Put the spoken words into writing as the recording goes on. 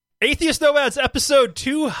Atheist Nomads, episode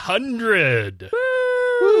 200. The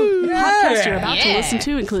podcast you're about to listen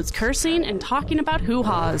to includes cursing and talking about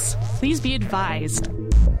hoo-haws. Please be advised.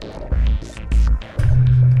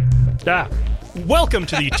 Welcome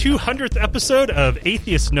to the 200th episode of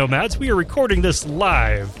Atheist Nomads. We are recording this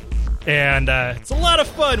live, and it's a lot of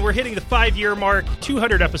fun. We're hitting the 5-year mark,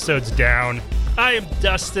 200 episodes down. I am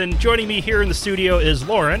Dustin. Joining me here in the studio is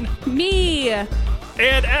Lauren. Me.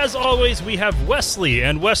 And as always, we have Wesley.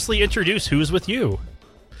 And Wesley, introduce who's with you.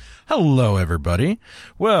 Hello, everybody.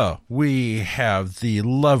 Well, we have the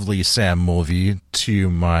lovely Sam Mulvey to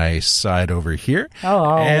my side over here.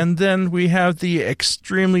 Hello. And then we have the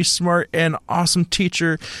extremely smart and awesome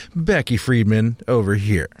teacher, Becky Friedman, over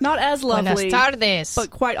here. Not as lovely, Buenas tardes. but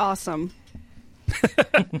quite awesome.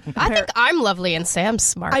 I think I'm lovely and Sam's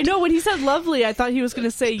smart. I know, when he said lovely, I thought he was going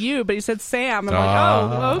to say you, but he said Sam. I'm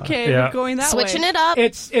like, oh, okay, yeah. we're going that Switching way. it up.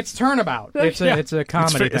 It's turnabout. It's a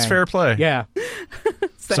comedy thing. It's fair play. Yeah.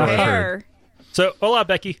 It's the So hair. So, hola,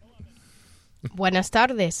 Becky. Buenas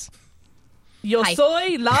tardes. Yo Hi.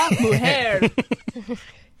 soy la mujer.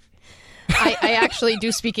 I actually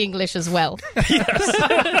do speak English as well.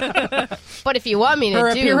 Yes. But if you want me to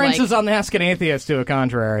Her do, appearances on the Ask an Atheist to a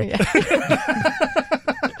contrary.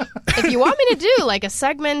 if you want me to do like a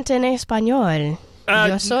segment in español,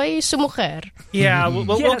 yo soy su mujer. Yeah,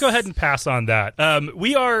 we'll Yes. go ahead and pass on that.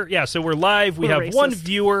 So we're live. We We're have one racist.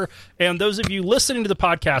 viewer, and those of you listening to the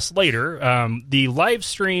podcast later, the live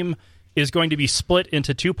stream is going to be split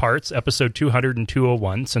into two parts, episode 200 and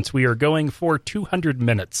 201, since we are going for 200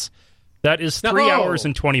 minutes. That is 3 hours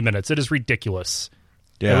and 20 minutes. It is ridiculous.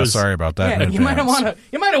 Yeah, sorry about that. Yeah, in you might advance.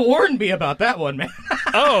 have warned me about that one, man.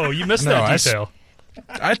 Oh, you missed that No, detail.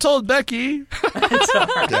 I told Becky. And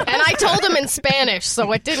I told him in Spanish,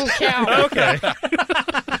 so it didn't count. Okay.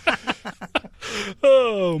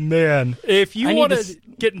 Oh, man. If you I need want to to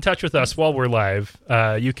get in touch with us while we're live,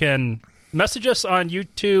 you can message us on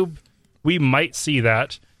YouTube. We might see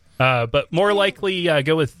that. But more likely,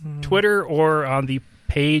 go with Twitter or on the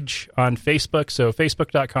page on Facebook. So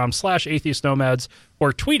facebook.com/atheistnomads,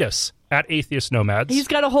 or tweet us at atheistnomads. He's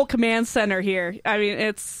got a whole command center here. I mean,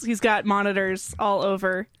 he's got monitors all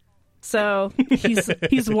over. So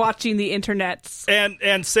he's watching the internets.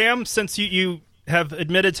 And Sam, since you have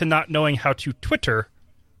admitted to not knowing how to Twitter,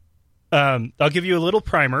 I'll give you a little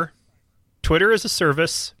primer. Twitter is a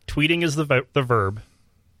service. Tweeting is the verb.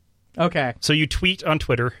 Okay. So you tweet on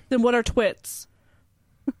Twitter. Then what are twits?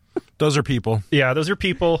 Those are people. Yeah, those are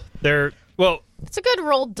people. It's a good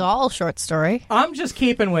Roald Dahl short story. I'm just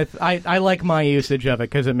keeping with... I like my usage of it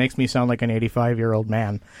because it makes me sound like an 85-year-old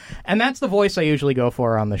man. And that's the voice I usually go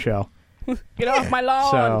for on the show. Get off my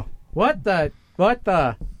lawn. So, what the...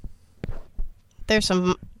 There's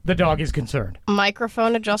some The dog is concerned.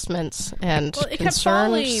 microphone adjustments and Well, it kept concern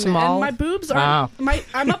falling, small. and my boobs are. Wow.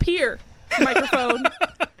 I'm up here. Microphone.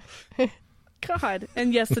 God,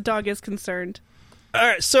 and yes, the dog is concerned. All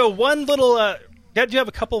right, so one little... do you have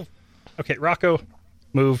a couple... Okay, Rocco,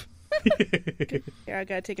 move. Yeah, I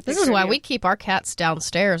gotta take a picture. This is why of we you. keep our cats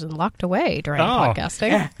downstairs and locked away during Oh.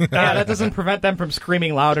 podcasting. Yeah, that doesn't prevent them from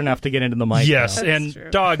screaming loud enough to get into the mic. Yes, though. and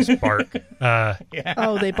true. dogs bark.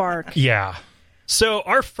 Oh, they bark. Yeah. So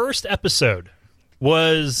our first episode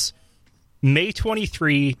was May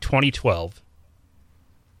 23, 2012.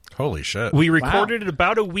 Holy shit. We recorded it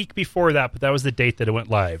about a week before that, but that was the date that it went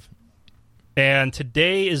live. And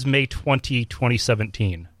today is May 20,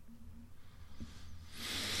 2017.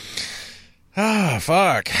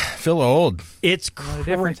 Fuck. Feel old. It's What a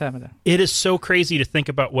difference happened. it is so crazy to think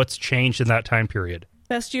about what's changed in that time period.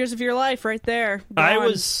 Best years of your life, right there. I Gone.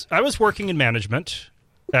 was working in management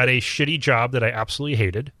at a shitty job that I absolutely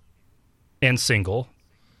hated, and single.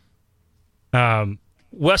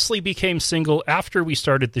 Wesley became single after we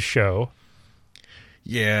started the show.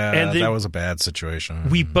 Yeah, And then- that was a bad situation.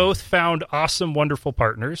 We both found awesome, wonderful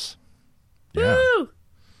partners. yeah. Woo!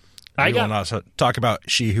 We will not talk about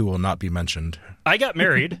she who will not be mentioned. I got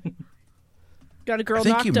married. Got a girl I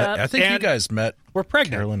think knocked you met. up. I think you And guys met We're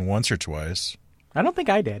pregnant. Carolyn once or twice. I don't think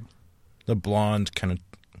I did. The blonde kind of.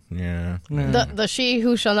 Yeah. The she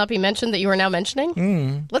who shall not be mentioned that you are now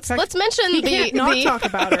mentioning. Let's mention He the can't not talk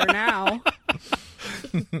about her now.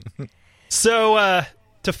 So,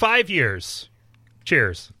 to 5 years.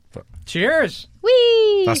 Cheers. Cheers.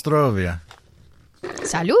 Whee! Pastrovia.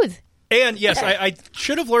 Salud. And yes, I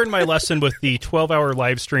should have learned my lesson with the 12-hour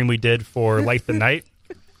live stream we did for Light the Night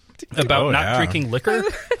about Oh, not yeah. drinking liquor.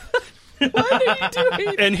 What are you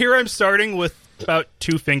doing? And here I'm starting with about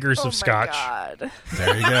 2 fingers Oh of scotch. my God.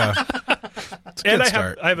 There you go. It's a And good I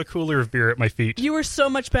start. have a cooler of beer at my feet. You were so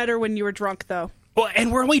much better when you were drunk, though. Well,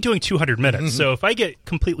 and we're only doing 200 minutes, so if I get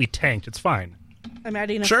completely tanked, it's fine. I'm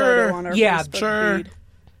adding a Sure. photo on our Yeah, Facebook sure. feed.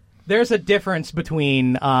 There's a difference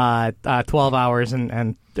between 12 hours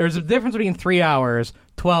and there's a difference between 3 hours,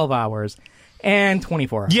 12 hours, and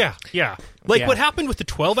 24 hours. Yeah. Like, Yeah. what happened with the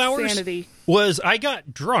 12 hours Sanity. was I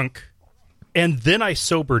got drunk, and then I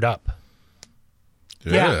sobered up.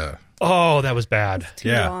 Yeah. Oh, that was bad. Too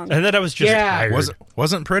Yeah. long. And then I was just Yeah. tired.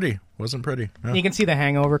 Wasn't pretty. Wasn't pretty. No. You can see the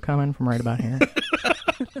hangover coming from right about here.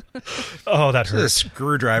 Oh, that A hurt.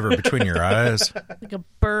 screwdriver between your eyes. Like a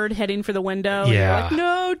bird heading for the window. and Yeah. you're like,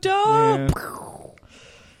 no, don't.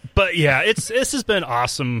 But yeah, this has been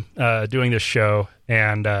awesome doing this show,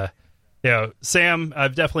 and Sam,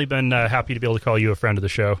 I've definitely been happy to be able to call you a friend of the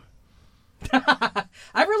show.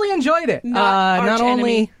 I really enjoyed it. Not arch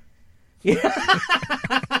enemy.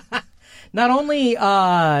 Not only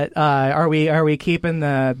are we keeping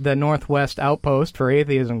the Northwest Outpost for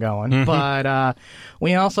atheism going, but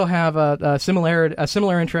we also have a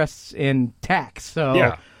similar interests in tech. So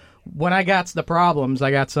Yeah. when I got the problems,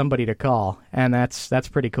 I got somebody to call, and that's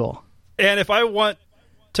pretty cool. And if I want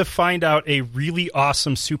to find out a really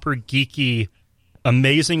awesome, super geeky,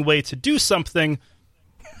 amazing way to do something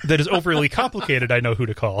that is overly complicated, I know who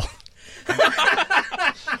to call.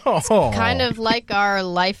 Kind of like our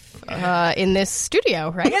life in this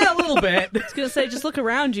studio, right? Yeah, a little bit. I was going to say, just look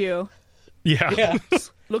around you. Yeah.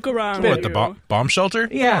 Look around What, you. the bomb shelter?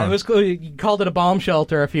 Yeah, Oh. it was cool. You called it a bomb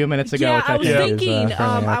shelter a few minutes ago. Yeah, which I was think is, thinking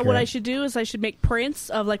fairly what I accurate. should do is I should make prints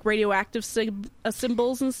of like radioactive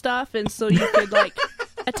symbols and stuff, and so you could like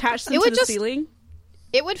attach them It to would the just- ceiling.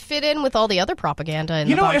 It would fit in with all the other propaganda in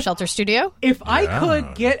You the know, bomb if- shelter studio. If I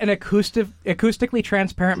could get an acoustically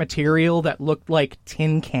transparent material that looked like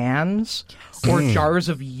tin cans or jars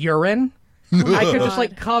of urine, I could just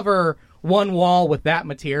like cover one wall with that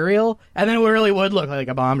material, and then it really would look like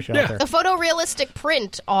a bomb shelter. A photorealistic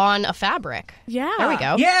print on a fabric. Yeah, There we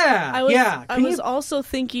go. Yeah, I was, yeah. I Can was you- also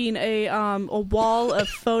thinking a wall of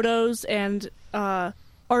photos and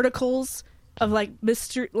articles of like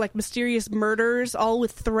mysterious murders, all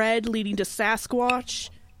with thread leading to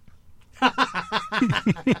Sasquatch.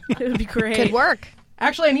 It would be great. Could work.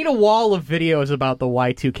 Actually, I need a wall of videos about the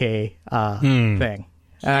Y2K thing.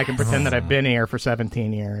 And I can pretend that I've been here for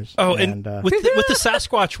 17 years. Oh, and with the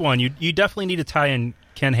Sasquatch one, you definitely need to tie in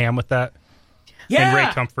Ken Ham with that. yeah. And Ray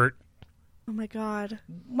Comfort. Oh my god.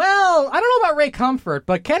 Well, I don't know about Ray Comfort,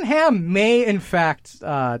 but Ken Ham may, in fact...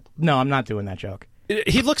 no, I'm not doing that joke.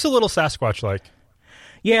 He looks a little Sasquatch-like.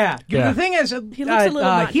 Yeah. Yeah. The thing is, He looks a little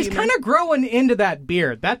not he's human. kind of growing into that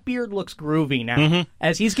beard. That beard looks groovy now.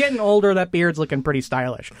 As he's getting older, that beard's looking pretty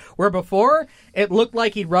stylish. Where before, it looked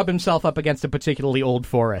like he'd rub himself up against a particularly old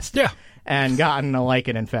forest. Yeah. And gotten a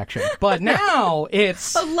lichen infection. But now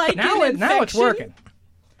it's... A lichen now it's infection? working.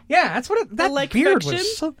 Yeah, that's what that beard like-fection?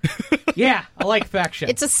 was. So, yeah, a like-fection.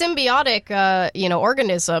 It's a symbiotic,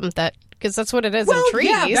 organism that because that's what it is Well, in trees.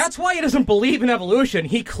 yeah, that's why he doesn't believe in evolution.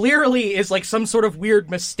 He clearly is like some sort of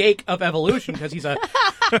weird mistake of evolution because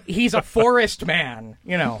he's a forest man.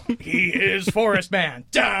 You know, he is forest man.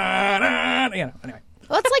 Da-da, you know, anyway.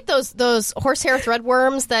 Well, it's like those horsehair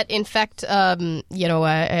threadworms that infect,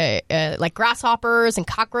 like grasshoppers and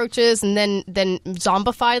cockroaches, and then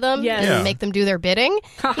zombify them Yes. and Yeah. make them do their bidding.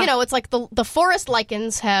 It's like the forest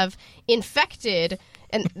lichens have infected,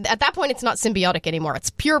 and at that point, it's not symbiotic anymore. It's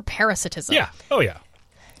pure parasitism. Yeah. Oh, yeah.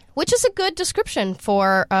 Which is a good description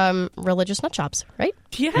for religious nutjobs, right?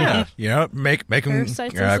 Yeah. You know, make them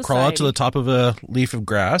Parasites in crawl out to society. the top of a leaf of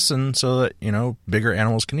grass, and so that bigger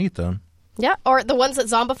animals can eat them. Yeah, or the ones that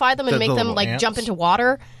zombify them and The make them little like ants. jump into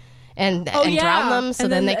water and Oh, yeah. drown them, so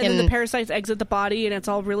and then they and can. then the parasites exit the body, and it's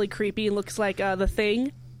all really creepy and looks like the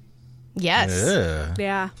Thing. Yes. Ugh.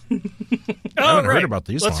 Yeah. I haven't heard about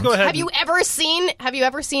these Let's ones. go ahead. Have you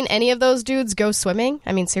ever seen any of those dudes go swimming?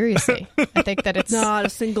 I mean, seriously. I think that it's Not a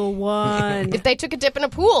single one. if they took a dip in a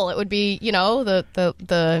pool, it would be,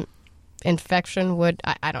 the infection would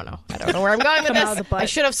I don't know. I don't know where I'm going with Come out of this. the butt. I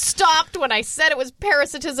should have stopped when I said it was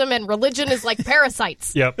parasitism and religion is like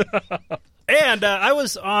parasites. Yep. And I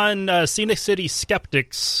was on Scenic City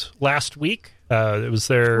Skeptics last week. It was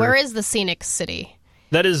their... Where is the scenic city?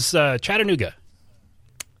 That is Chattanooga.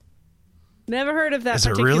 Never heard of that Is it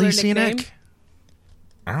particular really nickname. scenic?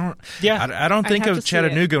 I don't. Yeah. I don't think have of to see it.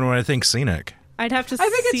 Chattanooga when I think scenic. I'd have to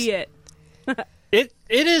think see it. It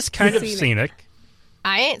is kind of Scenic. scenic.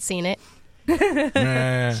 I ain't seen it.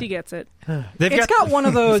 Eh. She gets it. It's got one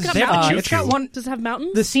of those. They have a It's got choo-choo. one. Does it have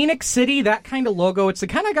mountains? The Scenic City, that kind of logo. It's the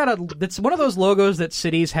kind of got a. It's one of those logos that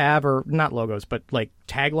cities have, or not logos, but like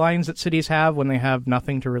taglines that cities have when they have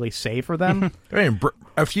nothing to really say for them. I mean,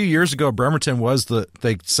 a few years ago, Bremerton was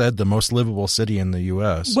they said the most livable city in the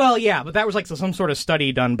U.S. Well, yeah, but that was like some sort of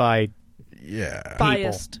study done by. Yeah,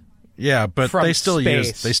 Biased. yeah, but From they still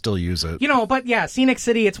space. use it. You know, but yeah, Scenic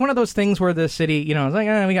City, it's one of those things where the city, you know, is like,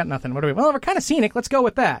 we got nothing. What do we? Well, we're kind of scenic. Let's go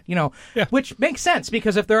with that, you know, Yeah. which makes sense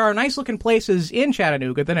because if there are nice looking places in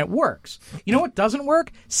Chattanooga, then it works. You know what doesn't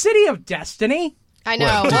work? City of Destiny. I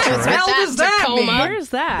know. What was the hell does that Tacoma? mean? Where is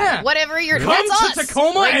that? Yeah. Whatever your Come that's to us.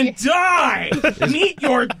 Tacoma Like, and die. Meet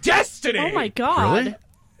your destiny. Oh my god.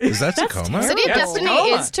 Really? Is that Tacoma? City of Yeah, Destiny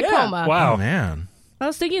Tacoma. is Tacoma. Wow. Oh man. I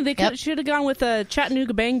was thinking they Yep. should have gone with a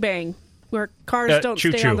Chattanooga Bang Bang, where cars don't stay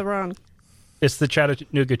choo-choo. on the run. It's the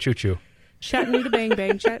Chattanooga Choo Choo. Chattanooga Bang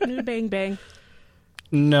Bang, Chattanooga Bang Bang.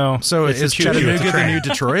 No. So it's a is choo-choo. It's a Chattanooga the train. new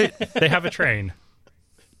Detroit? They have a train.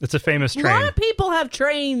 It's a famous A lot train. of people have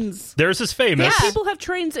trains. Theirs is famous. Yeah. People have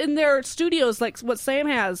trains in their studios, like what Sam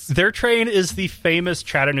has. Their train is the famous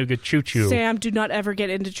Chattanooga Choo Choo. Sam, do not ever get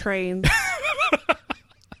into trains.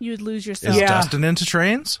 You would lose yourself. Is Yeah. Dustin into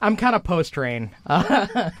trains? I'm kind of post train.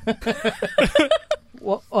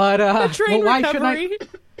 Well, Train why recovery. should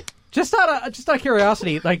I? Just out of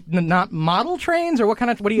curiosity, like not model trains or what kind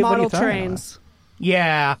of what are you Model what are you talking trains. about?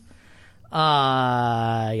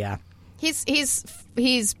 Yeah, yeah.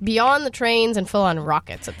 He's beyond the trains and full on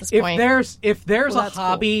rockets at this point. If there's Well, a that's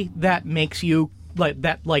hobby that makes you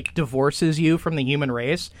like divorces you from the human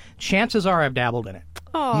race, chances are I've dabbled in it.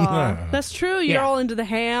 Aw, that's true. You're Yeah. all into the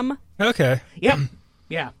ham Okay. Yep.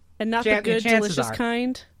 Yeah. and not the good, chances delicious are.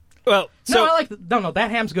 kind. Well, so No, I like no.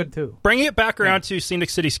 That ham's good too. bringing it back around to Scenic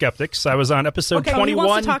City Skeptics, I was on episode Okay, he 21.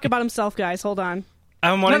 wants to talk about himself, guys. Hold on.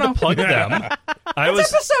 I wanted No. to plug them. I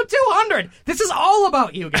was Episode 200. This is all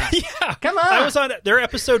about you guys. yeah. Come on. I was on their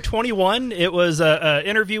episode 21. It was an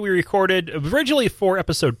interview we recorded originally for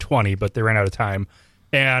episode 20, but they ran out of time.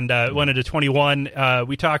 And went into 21.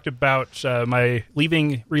 We talked about my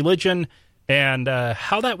leaving religion and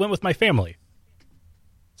how that went with my family.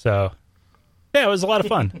 So, yeah, it was a lot of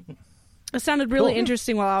fun. It sounded really Cool.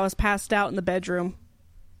 interesting while I was passed out in the bedroom.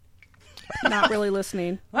 Not really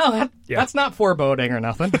listening. Well, that's not foreboding or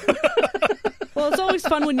nothing. Well, it's always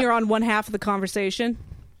fun when you're on one half of the conversation.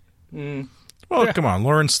 Well, come on.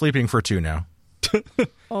 Lauren's sleeping for two now.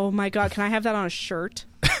 Oh my god, can I have that on a shirt?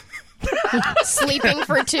 Sleeping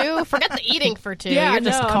for two? Forget the eating for two. Yeah, You're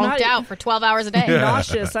just no, I'm conked not- out for 12 hours a day.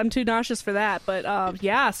 Nauseous. I'm too nauseous for that. But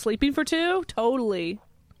yeah, sleeping for two? Totally.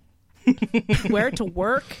 Wear it to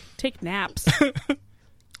work. Take naps.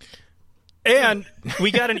 And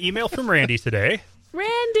we got an email from Randy today.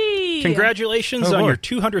 Randy! Congratulations Oh, on boy. your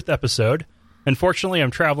 200th episode. Unfortunately,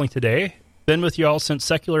 I'm traveling today. Been with you all since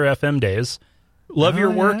Secular FM days. Love your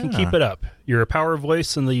work and yeah. keep it up. You're a power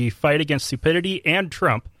voice in the fight against stupidity and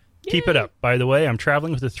Trump. Keep it up. By the way, I'm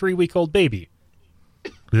traveling with a 3-week-old baby.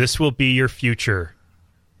 This will be your future.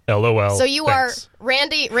 LOL. So you Thanks. are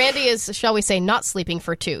Randy. Randy is, shall we say, not sleeping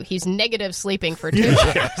for two. He's negative sleeping for two.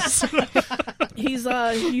 He's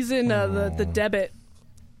in the debit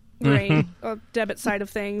brain, debit side of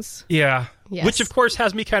things. Yeah. Yes. Which, of course,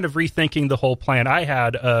 has me kind of rethinking the whole plan I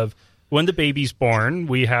had of when the baby's born,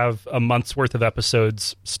 we have a month's worth of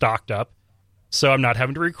episodes stocked up. So I'm not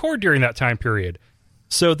having to record during that time period.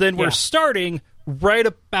 So then we're starting right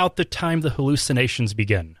about the time the hallucinations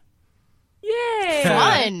begin. Yay!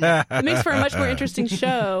 Fun. It makes for a much more interesting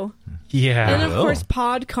show. Yeah. And of course,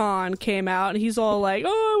 PodCon came out, and he's all like, "Oh,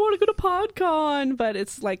 I want to go to PodCon," but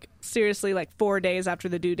it's like seriously like 4 days after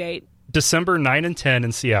the due date. December 9 and 10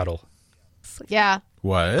 in Seattle. Yeah.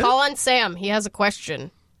 What? Call on Sam. He has a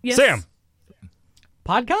question. Yes. Sam.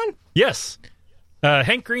 PodCon? Yes.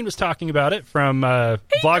 Hank Green was talking about it from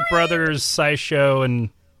Vlogbrothers, SciShow, and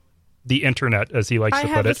the internet, as he likes I to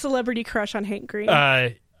have put a it. celebrity crush on Hank Green.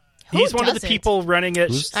 He's one of the doesn't? people running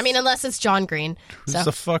it. I mean, unless it's John Green. Who's So.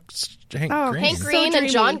 the fuck's Hank Oh, Green? Hank So Green and dreamy.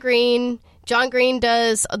 John Green. John Green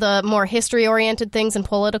does the more history-oriented things and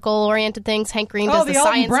political-oriented things. Hank Green does Oh, the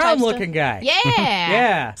Alton science Brown type looking stuff. guy. Yeah.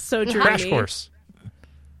 Yeah. so dreamy. Crash Course.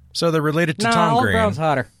 So they're related to No, Tom Alton Green. Brown's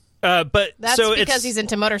hotter. But That's so because it's, he's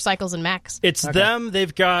into motorcycles and Macs. It's them.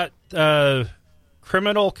 They've got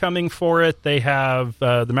Criminal coming for it. They have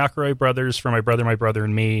the McElroy brothers for My Brother,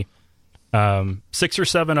 and Me. 6 or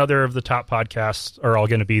 7 other of the top podcasts are all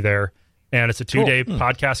going to be there. And it's a 2-day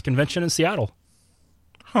podcast convention in Seattle.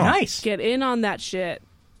 Nice. Get in on that shit.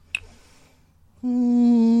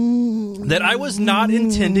 That I was not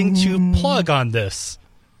intending to plug on this.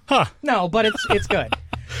 No, but it's good.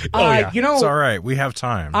 yeah. You know, It's all right. We have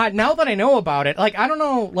time. now that I know about it, like I don't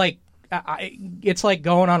know, like it's like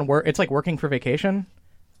going on work. It's like working for vacation,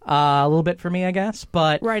 a little bit for me, I guess.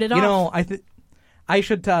 But Write it you off. know, I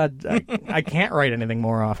should. I can't write anything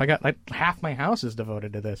more off. I got like half my house is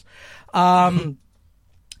devoted to this.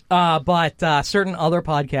 But certain other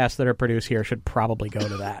podcasts that are produced here should probably go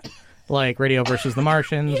to that. Like Radio versus the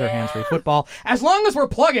Martians or Hands Free Football. As long as we're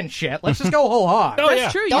plugging shit, let's just go whole hog. Oh, That's yeah.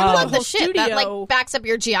 true. You Don't have plug a the whole shit that studio. like backs up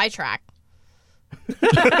your GI track.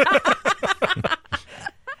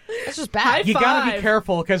 That's just bad. You gotta be Five.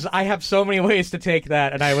 careful because I have so many ways to take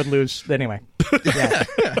that, and I would lose anyway. Yeah.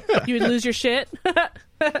 You would lose your shit.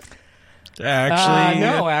 Actually,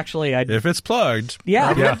 No, actually, I'd if it's plugged, yeah.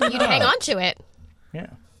 You'd hang on to it. Yeah.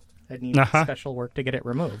 I'd need special work to get it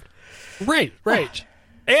removed. Right.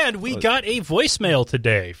 And we got a voicemail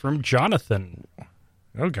today from Jonathan.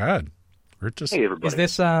 oh god, we're just Hey, everybody. Is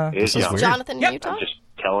this It's is John. weird. Jonathan in Yep. Utah? I'm just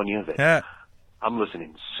telling you that yeah. I'm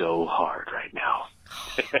listening so hard right now.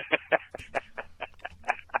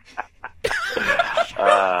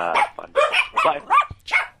 Fun. Bye.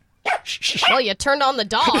 Well, you turned on the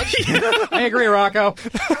dog. I agree, Rocco.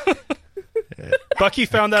 Bucky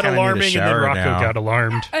found that Kinda need a alarming, and then shower Rocco now. got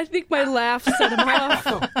alarmed. I think my laugh set him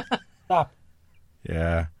off.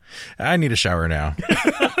 Yeah. I need a shower now.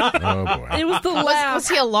 Oh boy. It was the laugh. Was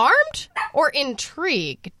he alarmed or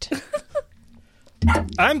intrigued?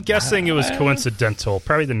 I'm guessing it was coincidental.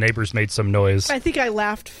 Probably the neighbors made some noise. I think I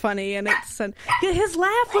laughed funny, and his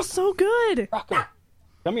laugh was so good. Rocco,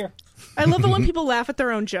 come here. I love it when people laugh at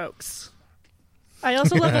their own jokes. I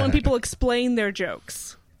also love it when people explain their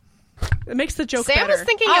jokes. It makes the joke Sam better. was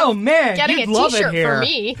thinking Oh of man, getting you'd a love T-shirt it here. for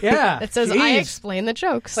me. Yeah, that says "I Jeez. explain the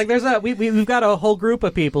jokes." Like there's we've got a whole group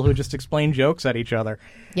of people who just explain jokes at each other,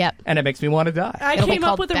 Yep. and it makes me want to die. I It'll be came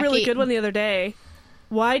up called with a really Becky. good one the other day.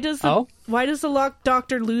 Why does the lock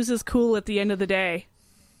doctor lose his cool at the end of the day?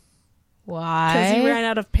 Because he Why? ran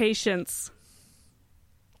out of patience.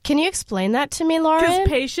 Can you explain that to me, Because Lauren?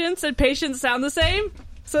 patience and patience sound the same.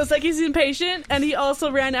 So it's like he's impatient, and he also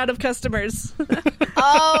ran out of customers.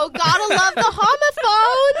 Oh, gotta love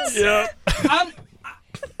the homophones. Yeah.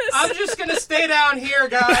 I'm just gonna stay down here,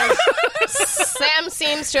 guys. Sam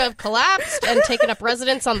seems to have collapsed and taken up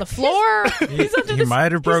residence on the floor. He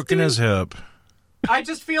might have broken his hip. I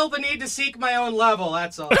just feel the need to seek my own level.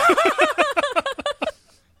 That's all.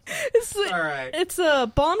 All right. It's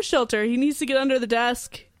a bomb shelter. He needs to get under the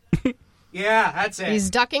desk. Yeah, that's it. He's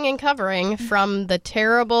ducking and covering from the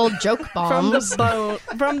terrible joke bombs.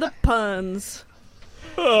 From the puns.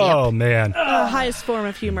 Oh, man. Highest form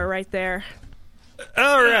of humor right there.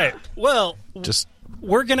 All right. Well, Just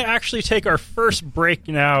we're going to actually take our first break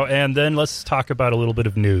now, and then let's talk about a little bit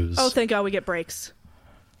of news. Oh, thank God we get breaks.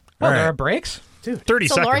 Oh, all there right. are breaks? Dude. 30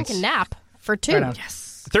 So seconds. Lauren can nap for 2. Right on.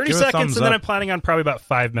 Yes. 30 Give a seconds, thumbs and then up. I'm planning on probably about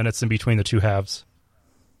 5 minutes in between the two halves.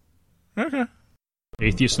 okay.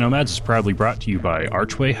 Atheist Nomads is proudly brought to you by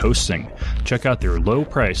Archway Hosting. Check out their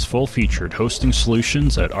low-price, full-featured hosting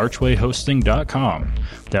solutions at archwayhosting.com.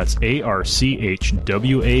 That's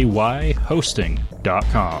ARCHWAY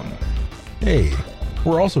hosting.com. Hey,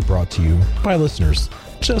 we're also brought to you by listeners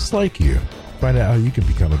just like you. Find out how you can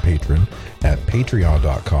become a patron at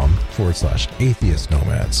patreon.com/atheist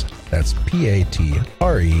nomads. That's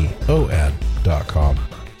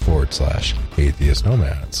patreon.com/atheist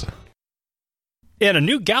nomads. In a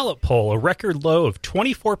new Gallup poll, a record low of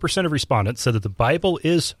 24% of respondents said that the Bible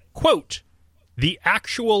is, quote, the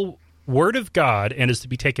actual Word of God and is to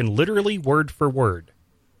be taken literally word for word.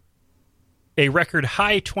 A record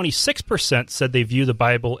high 26% said they view the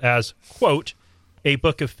Bible as, quote, a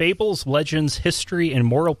book of fables, legends, history, and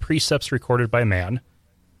moral precepts recorded by man.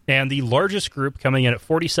 And the largest group, coming in at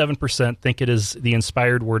 47%, think it is the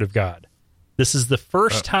inspired Word of God. This is the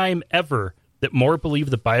first time ever that more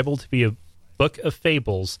believe the Bible to be a book of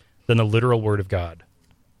fables than the literal Word of God.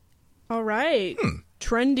 All right.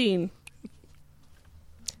 Trending.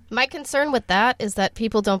 My concern with that is that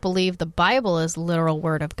people don't believe the Bible is the literal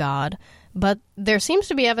word of God, but there seems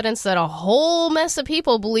to be evidence that a whole mess of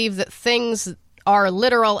people believe that things are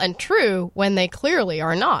literal and true when they clearly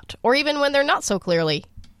are not, or even when they're not so clearly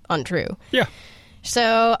untrue. Yeah.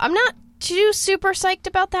 So I'm not too super psyched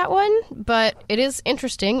about that one, but it is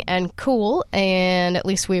interesting and cool, and at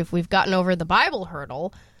least we've gotten over the Bible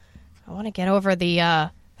hurdle. I want to get over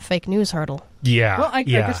the fake news hurdle. Yeah. Well, I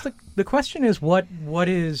guess the question is what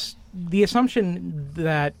is the assumption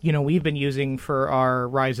that we've been using for our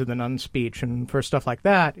Rise of the Nun speech and for stuff like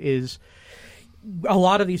that is a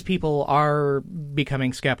lot of these people are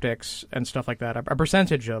becoming skeptics and stuff like that. A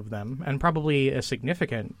percentage of them, and probably a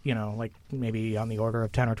significant, like maybe on the order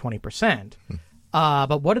of 10 or 20%,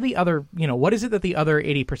 But what are the other, what is it that the other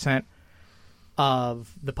 80%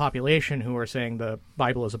 of the population who are saying the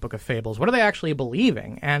Bible is a book of fables, what are they actually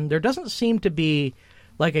believing? And there doesn't seem to be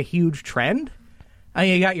like a huge trend. I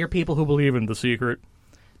mean, you got your people who believe in The Secret,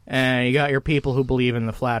 and you got your people who believe in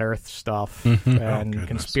the flat Earth stuff and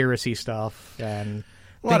conspiracy stuff and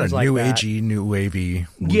a lot of like new that. agey, new wavy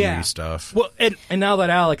movie stuff. Well, and now that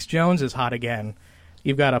Alex Jones is hot again,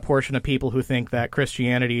 you've got a portion of people who think that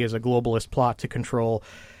Christianity is a globalist plot to control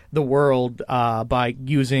the world by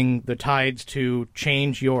using the tides to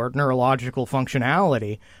change your neurological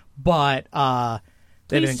functionality. But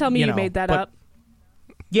please tell me you made that up.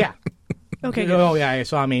 Yeah. Okay. Oh yeah, I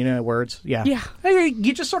saw words. Yeah. Yeah.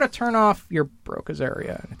 You just sort of turn off your Broca's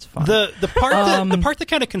area, and it's fine. The part that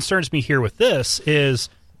kind of concerns me here with this is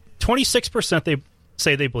 26% they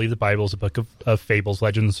say they believe the Bible is a book of fables,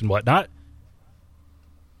 legends, and whatnot.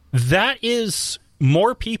 That is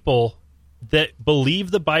more people that believe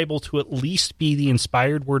the Bible to at least be the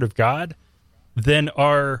inspired word of God than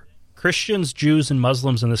are Christians, Jews, and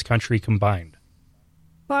Muslims in this country combined.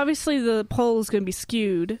 Well, obviously the poll is going to be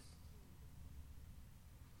skewed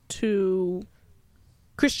to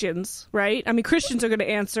Christians, right? I mean, Christians are going to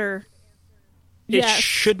answer yes. It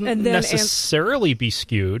shouldn't and then necessarily be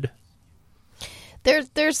skewed.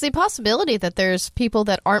 There's the possibility that there's people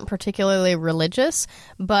that aren't particularly religious,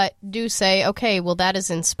 but do say, okay, well, that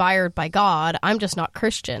is inspired by God. I'm just not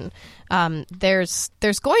Christian. There's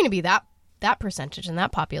going to be that percentage in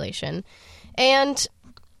that population. And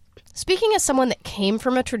speaking as someone that came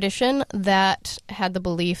from a tradition that had the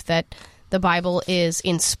belief that the Bible is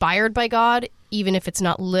inspired by God, even if it's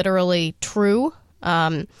not literally true,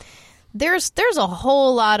 there's a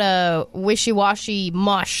whole lot of wishy-washy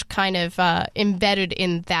mush kind of embedded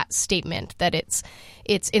in that statement that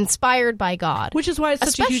it's inspired by God. Which is why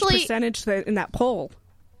it's such a huge percentage in that poll.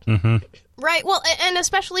 Mm-hmm. Right. Well, and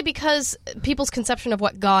especially because people's conception of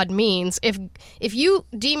what God means, if you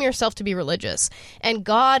deem yourself to be religious and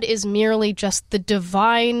God is merely just the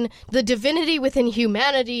divinity within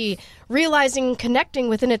humanity, realizing and connecting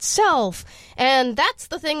within itself, and that's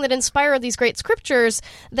the thing that inspired these great scriptures,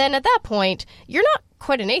 then at that point, you're not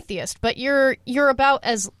quite an atheist, but you're about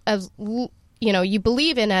as you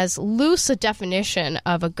believe in as loose a definition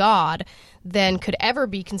of a God than could ever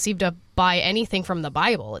be conceived of by anything from the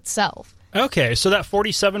Bible itself. Okay, so that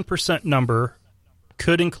 47% number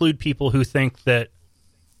could include people who think that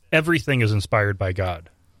everything is inspired by God.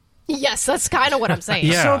 Yes, that's kind of what I'm saying.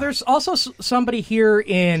 Yeah. So there's also somebody here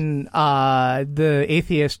in the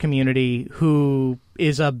atheist community who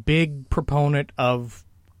is a big proponent of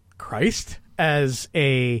Christ as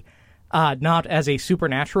a not as a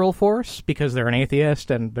supernatural force, because they're an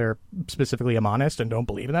atheist and they're specifically a monist and don't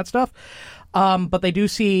believe in that stuff. But they do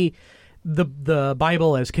see the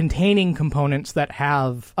Bible as containing components that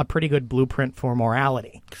have a pretty good blueprint for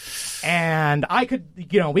morality. And I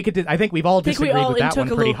think we've all disagreed with that one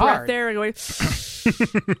pretty hard. There and going,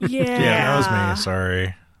 yeah, that was me.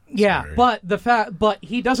 Sorry. Yeah, Sorry. but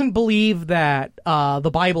he doesn't believe that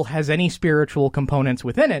the Bible has any spiritual components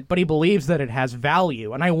within it, but he believes that it has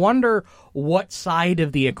value. And I wonder what side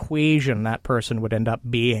of the equation that person would end up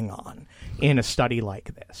being on in a study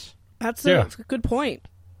like this. That's a good point.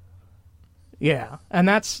 Yeah, and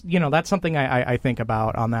that's something I think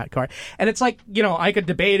about on that card. And it's like, I could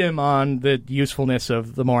debate him on the usefulness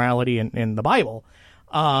of the morality in the Bible.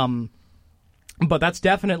 But that's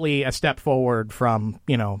definitely a step forward from,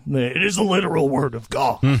 it is a literal word of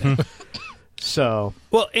God. So.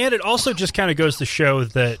 Well, and it also just kind of goes to show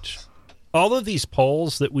that all of these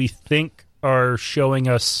polls that we think are showing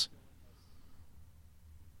us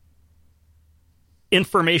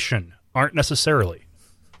information aren't necessarily.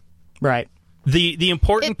 Right. The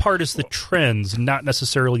important part is the trends, not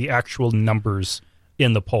necessarily actual numbers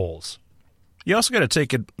in the polls. You also got to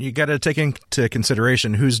take into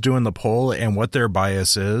consideration who's doing the poll and what their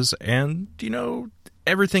bias is, and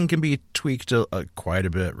everything can be tweaked quite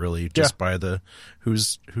a bit, really, just by the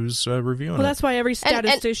who's reviewing it. Well, that's why every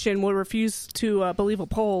statistician will refuse to believe a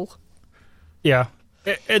poll. Yeah.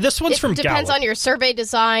 This one's from Gallup. It depends on your survey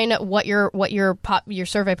design, what your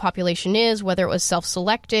survey population is, whether it was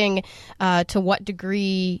self-selecting, to what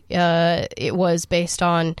degree it was based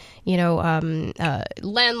on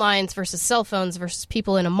landlines versus cell phones versus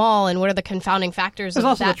people in a mall, and what are the confounding factors. There's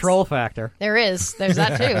also the troll factor. There's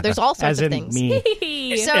that too. There's all sorts of things. Me.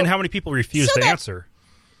 And how many people refuse to answer.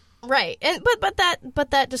 Right, and but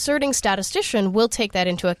that discerning statistician will take that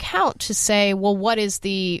into account to say, well, what is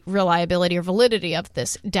the reliability or validity of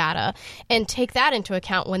this data, and take that into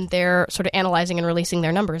account when they're sort of analyzing and releasing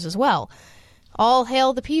their numbers as well. all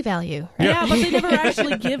hail the p-value. Right? Yeah, but they never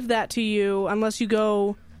actually give that to you unless you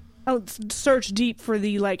go search deep for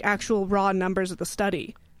the like actual raw numbers of the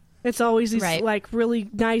study. It's always these like really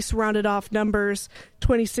nice rounded off numbers,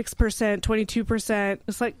 26%, 22%.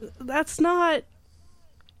 It's like that's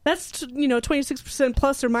 26%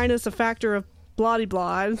 plus or minus a factor of blah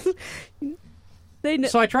blah.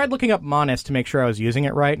 So I tried looking up Monist to make sure I was using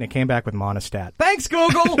it right, and it came back with Monistat. Thanks,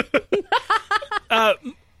 Google.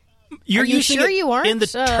 You're Are you using sure it you aren't? in the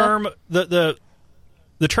term the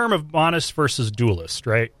term of monist versus dualist,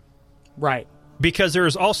 right? Right. Because there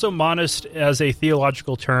is also monist as a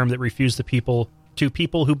theological term that refers to people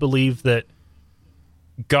who believe that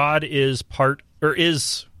God is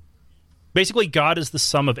basically God is the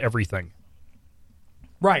sum of everything.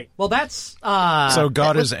 Right. Well, that's so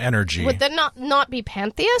God is energy. Would that not be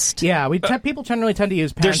pantheist? Yeah, people generally tend to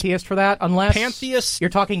use pantheist for that, unless pantheists. You're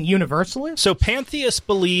talking universalists. So pantheists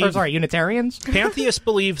believe, Unitarians. Pantheists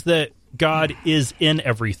believe that God is in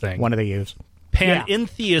everything. One of the U's.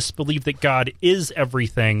 Panentheists believe that God is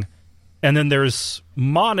everything, and then there's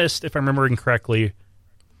monist, if I'm remembering correctly,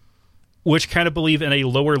 which kind of believe in a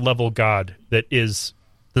lower level God that is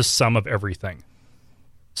the sum of everything.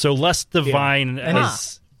 So less divine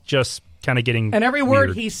is just kind of getting and every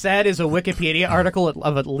word weird. he said is a Wikipedia article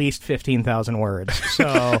of at least 15,000 words.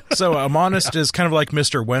 So a monist is kind of like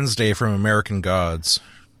Mr. Wednesday from American Gods.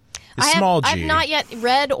 Small G. I've not yet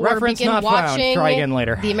read or Reference begin not found. watching Try again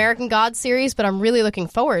later. the American Gods series, but I'm really looking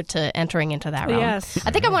forward to entering into that realm. Yes.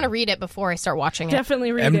 I think I want to read it before I start watching it.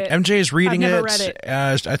 Definitely read it. MJ's reading I've never it. read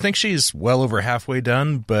it. I think she's well over halfway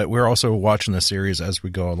done, but we're also watching the series as we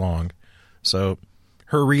go along. So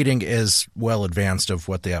her reading is well advanced of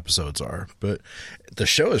what the episodes are, but the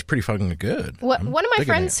show is pretty fucking good. One of my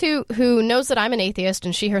friends who knows that I'm an atheist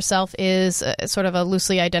and she herself is sort of a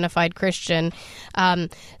loosely identified Christian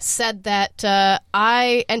said that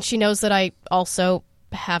and she knows that I also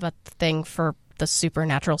have a thing for the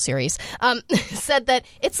Supernatural series, said that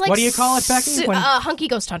it's like... What do you call it, Becky? Hunky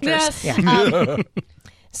Ghost Hunters. Yes. yeah.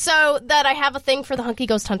 So that I have a thing for the Hunky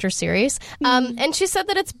Ghost Hunter series, and she said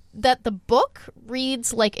that the book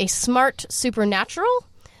reads like a smart Supernatural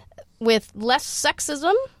with less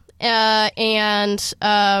sexism and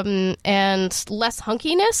less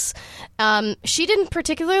hunkiness. She didn't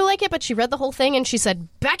particularly like it, but she read the whole thing and she said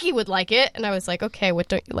Becky would like it, and I was like, okay, what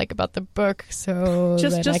don't you like about the book? So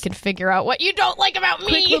then I can figure out what you don't like about me.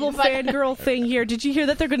 Quick little fangirl thing here. Did you hear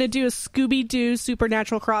that they're going to do a Scooby-Doo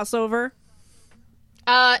Supernatural crossover?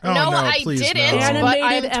 no, I please, didn't, no. but I'm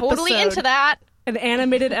Animated totally episode. into that. An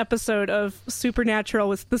animated episode of Supernatural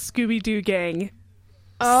with the Scooby-Doo gang.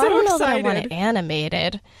 Oh, I So don't know that I excited. want it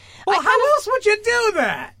animated. Well, how else would you do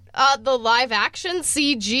that? The live action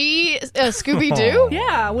CG Scooby-Doo?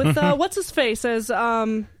 Yeah, with what's his face as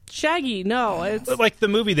Shaggy. No, it's like the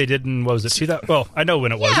movie they did in, what was it, 2000? Well, I know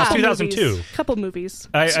when it was. Yeah. It was 2002. Couple movies.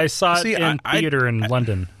 I saw it in theater in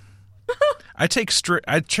London. I take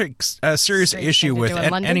a serious Strange issue thing to with do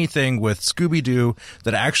in London. anything with Scooby-Doo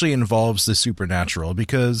that actually involves the supernatural,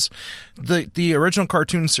 because the original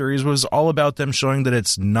cartoon series was all about them showing that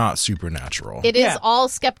it's not supernatural. It is all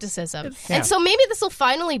skepticism. Yeah. And so maybe this will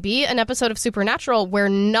finally be an episode of Supernatural where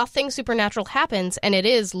nothing supernatural happens, and it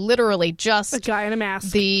is literally just A guy in a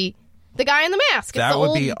mask. the guy in the mask. It's That the would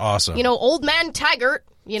old, be awesome. Old man Taggart,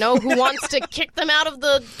 who wants to kick them out of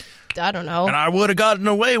the... I don't know. And I would have gotten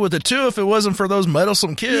away with it too if it wasn't for those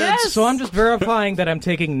meddlesome kids. So I'm just verifying that I'm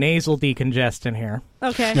taking nasal decongestant here.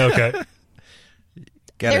 Okay. Okay.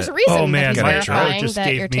 There's a reason Oh, man, that my he's throat verifying just that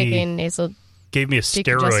gave you're me- taking nasal... Gave me a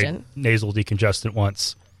steroid nasal decongestant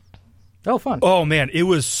once. Oh, fun. Oh, man, it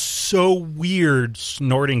was so weird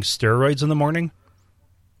snorting steroids in the morning.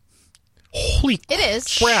 Holy It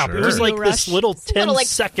is. crap. It was like this little It's a little,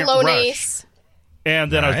 10-second Flonase. rush. And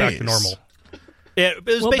then I was back to Nice. normal. It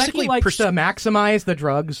was Well, basically... Becky likes to maximize the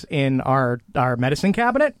drugs in our medicine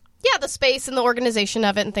cabinet. Yeah, the space and the organization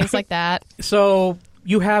of it and things like that. So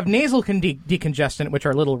you have nasal decongestant, which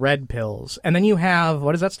are little red pills. And then you have,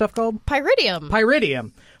 what is that stuff called? Pyridium.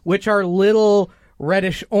 Pyridium, which are little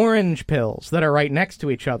reddish-orange pills that are right next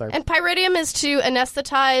to each other. And pyridium is to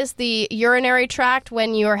anesthetize the urinary tract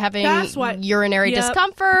when you're having That's what- urinary Yep.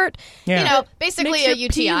 discomfort. Yeah. Basically Makes a your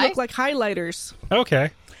pee UTI. look like highlighters.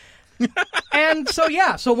 Okay. And so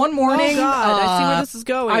one morning, Oh, God, I see where this is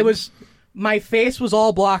going. My face was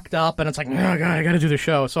all blocked up, and it's like, oh God, I got to do the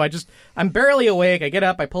show. So I'm barely awake. I get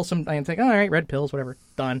up, I pull some, I think, all right, red pills, whatever,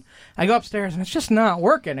 done. I go upstairs, and it's just not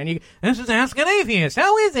working. And this is Ask an Atheist.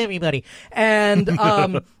 How is everybody? And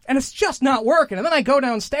and it's just not working. And then I go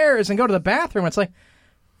downstairs and go to the bathroom. It's like,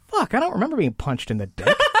 fuck, I don't remember being punched in the dick.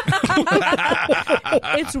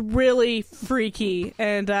 It's really freaky,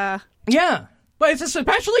 and Yeah, but it's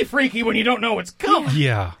especially freaky when you don't know what's coming.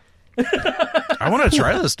 Yeah. I want to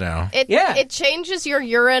try this now. It changes your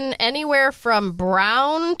urine anywhere from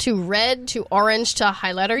brown to red to orange to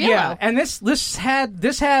highlighter yellow. Yeah, and this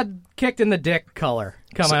had kicked in the dick color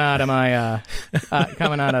coming out of my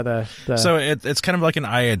coming out of the. So it's kind of like an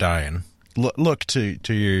iodine look to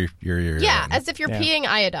your Yeah, as if you're peeing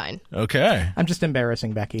iodine. Okay. I'm just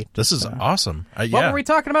embarrassing Becky. This is awesome. What were we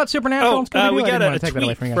talking about? Supernatural? Oh, we got a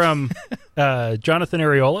tweet from Jonathan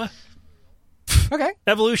Areola. Okay.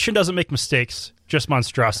 Evolution doesn't make mistakes, just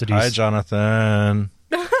monstrosities. Hi, Jonathan.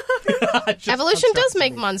 Evolution does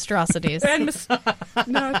make monstrosities.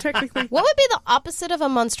 No, technically. What would be the opposite of a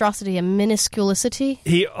monstrosity? A minusculicity?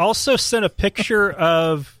 He also sent a picture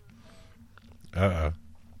of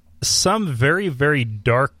some very, very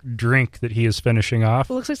dark drink that he is finishing off.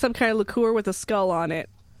 It looks like some kind of liqueur with a skull on it.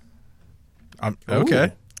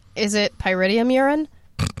 Okay. Is it pyridium urine?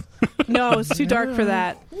 No, it's too dark for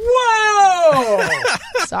that. Whoa!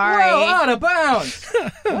 Sorry. Whoa, out of bounds.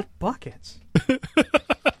 What buckets?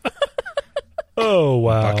 Oh,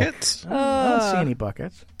 wow. Buckets? I don't see any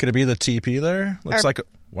buckets. Could it be the TP there? Looks like a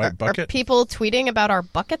white Are bucket. people tweeting about our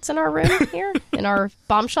buckets in our room here? In our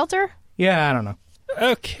bomb shelter? Yeah, I don't know.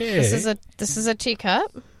 Okay. This is a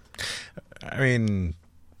teacup. I mean,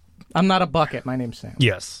 I'm not a bucket. My name's Sam.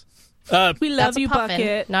 Yes. We love That's you, a puffin,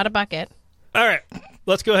 Bucket. not a bucket. All right.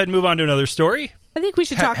 Let's go ahead and move on to another story. I think we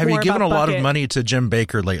should talk have more you given a about lot Bucket. of money to Jim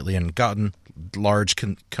Baker lately and gotten large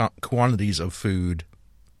quantities of food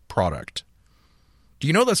product? Do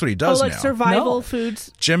you know that's what he does like now? survival No.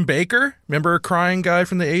 foods? Jim Baker, remember a crying guy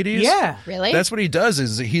from the 80s? Yeah. Really? That's what he does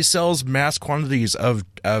is he sells mass quantities of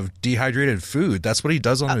dehydrated food. That's what he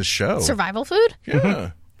does on his show. Survival food?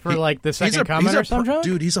 Yeah. For like the second comment or something?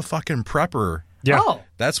 Dude, he's a fucking prepper. Yeah. Oh,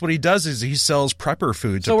 That's what he does is he sells prepper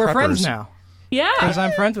food to so we're preppers. friends now. Yeah. Because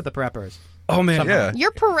I'm friends with the preppers. Oh, man. Yeah. You're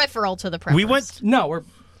peripheral to the preppers. We went No, we're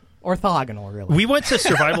orthogonal, really. we went to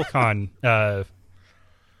Survival Con Looking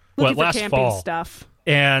for last camping fall. stuff.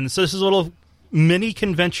 And so this is a little mini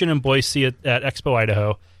convention in Boise at Expo,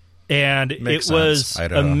 Idaho. And Makes it was sense,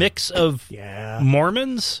 Idaho. a mix of Yeah.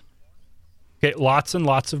 Mormons, okay, lots and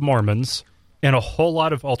lots of Mormons, and a whole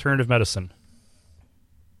lot of alternative medicine.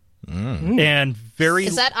 And very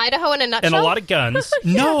Is that Idaho in a nutshell? and a lot of guns.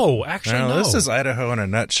 No, actually, No, no. this is Idaho in a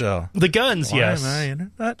nutshell. The guns, Why yes. am I in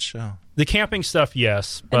a nutshell? The camping stuff,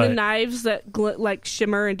 yes. And But the knives that like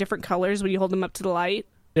shimmer in different colors when you hold them up to the light.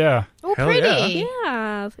 yeah, Oh, Hell pretty.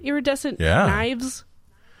 Yeah, iridescent Yeah. knives.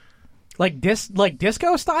 Like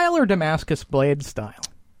disco style or Damascus blade style?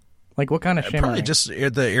 Like what kind of shimmer? Probably just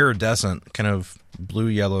the iridescent kind of blue,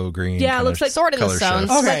 yellow, green. Yeah, it kind looks of like Sword in the color Stones.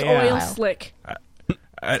 shift. Okay, like yeah. oil slick.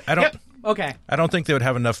 I don't. Yep. Okay. I don't think they would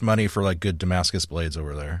have enough money for like good Damascus blades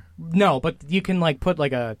over there. No, but you can like put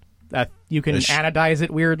like you can A sh- anodize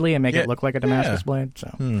it weirdly and make Yeah, it look like a Damascus yeah. blade.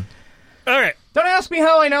 So all right. don't ask me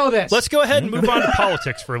how I know this. Let's go ahead and move on to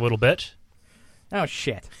politics for a little bit. Oh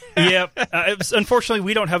shit. Yep. Unfortunately,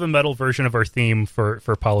 we don't have a metal version of our theme for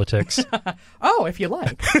politics. Oh, if you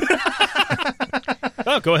like.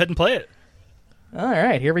 Oh, go ahead and play it. All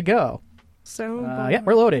right, here we go. So Yeah,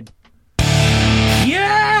 we're loaded.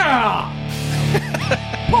 Yeah!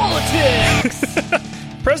 Politics!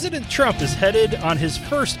 President Trump is headed on his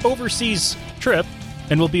first overseas trip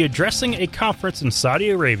and will be addressing a conference in Saudi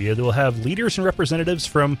Arabia that will have leaders and representatives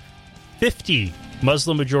from 50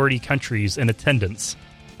 Muslim-majority countries in attendance.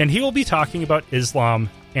 And he will be talking about Islam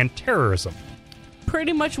and terrorism.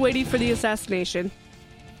 pretty much waiting for the assassination.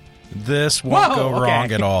 This won't Whoa, go okay.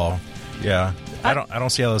 wrong at all. Yeah, I don't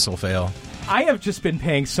see how this will fail. I have just been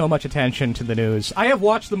paying so much attention to the news. I have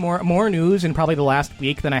watched the more news in probably the last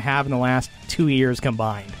week than I have in the last 2 years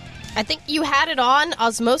combined. I think you had it on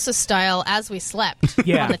osmosis style as we slept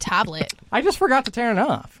Yeah. on the tablet. I just forgot to turn it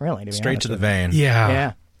off, really. To be Straight honest to the with you. vein.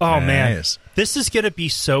 Yeah. Oh, man. Nice. This is going to be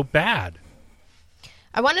so bad.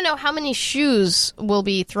 I want to know how many shoes will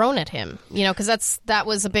be thrown at him. You know, because that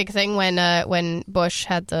was a big thing when Bush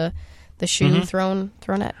had the shoe thrown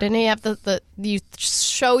at. Didn't he have the you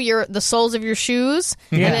show the soles of your shoes,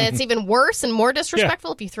 Yeah. and then it's even worse and more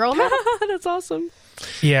disrespectful if you throw them at him. That's awesome.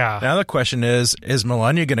 Yeah. Now the question is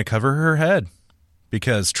Melania going to cover her head?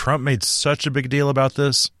 Because Trump made such a big deal about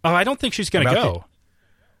this. Oh, I don't think she's going to About go.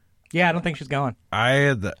 Yeah, I don't think she's going.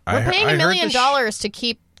 We're paying $1 million to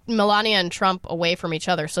keep Melania and Trump away from each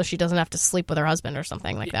other so she doesn't have to sleep with her husband or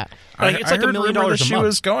something like that. Like, it's like $1 million where a she month.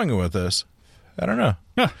 was going with this. I don't know.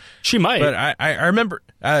 Huh. She might. But I remember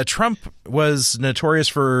Trump was notorious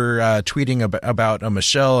for tweeting about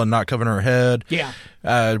Michelle and not covering her head. Yeah.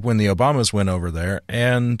 When the Obamas went over there,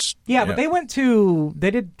 and but they went to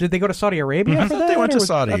did they go to Saudi Arabia? I thought they went to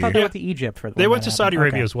Saudi. I thought they went to Egypt for. They went to Saudi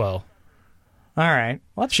Arabia as well. All right.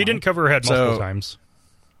 Well, she didn't cover her head multiple times.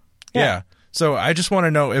 Yeah. So I just want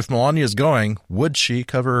to know if Melania's going, would she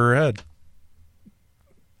cover her head?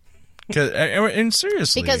 And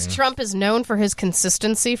seriously, because Trump is known for his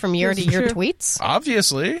consistency from year to year tweets.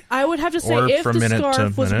 Obviously, I would have to say if the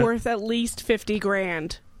scarf was worth at least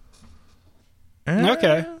 $50,000.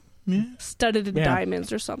 Okay, studded in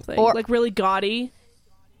diamonds or something, or like really gaudy.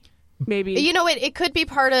 Maybe it could be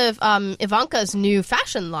part of Ivanka's new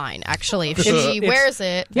fashion line. Actually, if she wears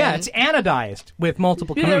it, it's anodized with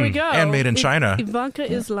multiple colors. There we go, and made in China.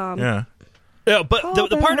 Ivanka Islam. Yeah. Yeah, but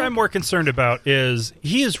the part I'm more concerned about is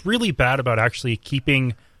he is really bad about actually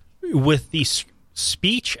keeping with the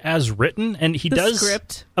speech as written, and he does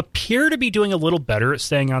script. Appear to be doing a little better at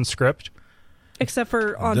staying on script. Except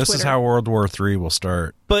for on This Twitter. is how World War III will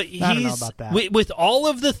start. But I don't know about that. With all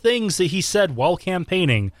of the things that he said while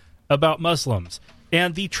campaigning about Muslims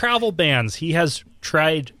and the travel bans he has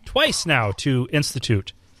tried twice now to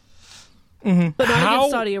institute. Mm-hmm. But not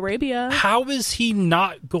against Saudi Arabia. How is he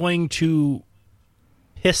not going to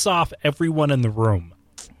piss off everyone in the room?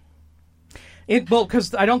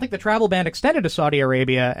 Because I don't think the travel ban extended to Saudi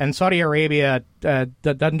Arabia, and Saudi Arabia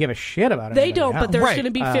doesn't give a shit about it. They don't, but there's going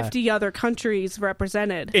to be 50 other countries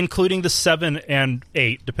represented. Including the 7 and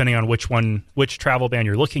 8, depending on which travel ban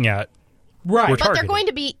you're looking at. Right. But they're going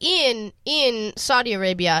to be in Saudi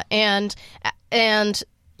Arabia, and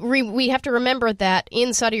we have to remember that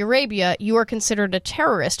in Saudi Arabia, you are considered a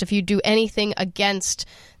terrorist if you do anything against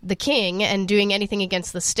the king and doing anything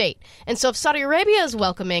against the state. And so if Saudi Arabia is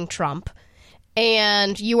welcoming Trump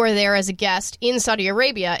and you are there as a guest in Saudi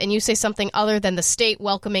Arabia and you say something other than the state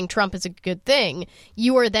welcoming Trump is a good thing,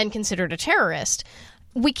 you are then considered a terrorist.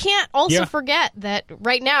 We can't also forget that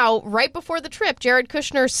right now, right before the trip, Jared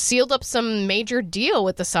Kushner sealed up some major deal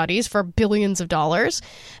with the Saudis for billions of dollars.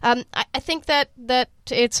 I think that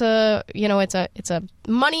it's a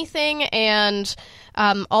money thing, and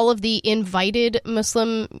all of the invited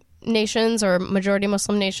Muslim nations or majority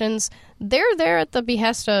Muslim nations, they're there at the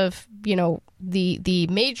behest of the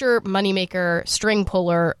major moneymaker, string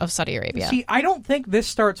puller of Saudi Arabia. See, I don't think this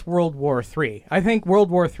starts World War III. I think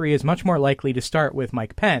World War III is much more likely to start with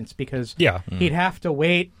Mike Pence, because he'd have to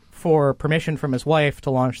wait for permission from his wife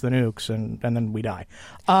to launch the nukes, and then we die.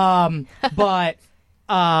 But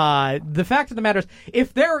the fact of the matter is,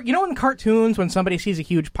 if they're, in cartoons, when somebody sees a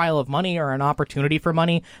huge pile of money or an opportunity for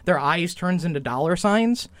money, their eyes turns into dollar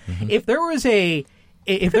signs. Mm-hmm. If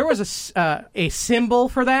there was a symbol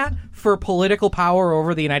for that, for political power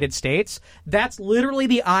over the United States, that's literally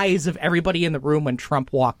the eyes of everybody in the room when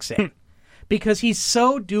Trump walks in. Because he's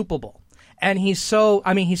so dupable. And he's so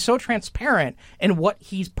transparent in what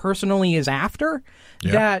he personally is after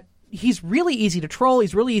that he's really easy to troll.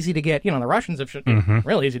 He's really easy to get, the Russians have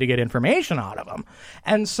really easy to get information out of him.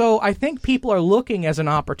 And so I think people are looking as an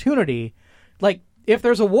opportunity. Like, if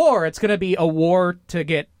there's a war, it's going to be a war to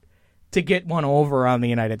get one over on the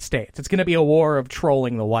United States. It's going to be a war of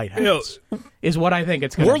trolling the White House, is what I think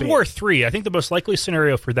it's going to be. World War III, I think the most likely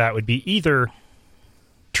scenario for that would be either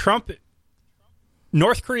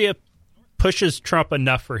North Korea pushes Trump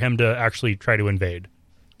enough for him to actually try to invade,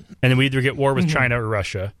 and then we either get war with China or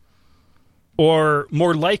Russia. Or,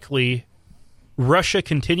 more likely, Russia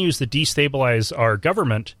continues to destabilize our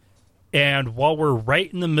government, and while we're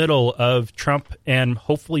right in the middle of Trump and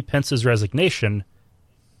hopefully Pence's resignation,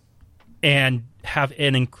 and have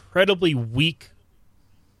an incredibly weak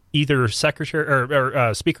either secretary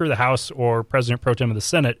or Speaker of the House or President Pro Tem of the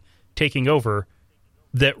Senate taking over,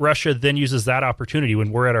 that Russia then uses that opportunity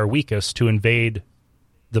when we're at our weakest to invade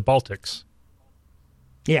the Baltics.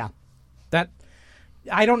 Yeah.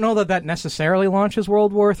 I don't know that necessarily launches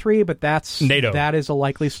World War III, but that's NATO. That is a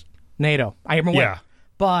likely NATO. I am aware. Yeah.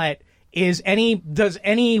 But does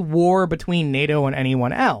any war between NATO and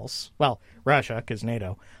anyone else, well, Russia, because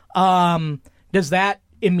NATO, does that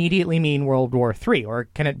immediately mean World War III, or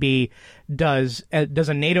can it be? Does a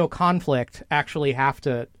NATO conflict actually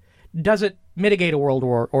does it mitigate a world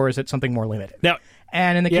war, or is it something more limited? Now,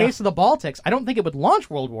 and in the case of the Baltics, I don't think it would launch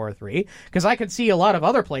World War III, because I could see a lot of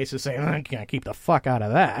other places saying, I can't keep the fuck out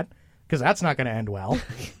of that, because that's not going to end well.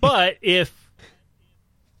 But if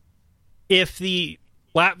the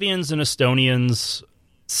Latvians and Estonians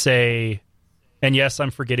say, and yes,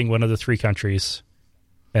 I'm forgetting one of the 3 countries,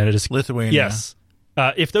 and it is Lithuania. Yes.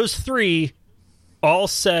 If those 3 all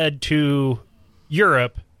said to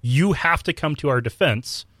Europe, you have to come to our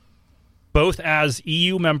defense, both as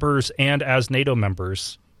EU members and as NATO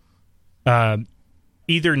members.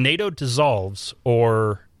 Either NATO dissolves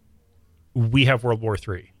or we have World War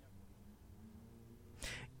III.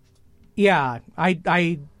 Yeah,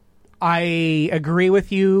 I agree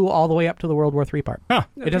with you all the way up to the World War III part. Huh.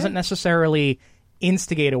 It doesn't necessarily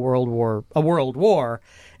instigate a world war,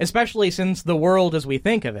 especially since the world as we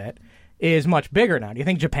think of it is much bigger now. Do you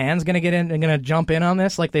think Japan's going to get in and going to jump in on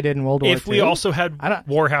this like they did in World War II? If we also had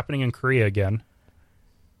war happening in Korea again,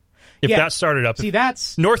 if that started up,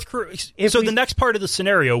 that's North Korea. So the next part of the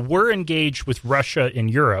scenario, we're engaged with Russia in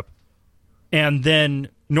Europe, and then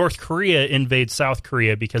North Korea invades South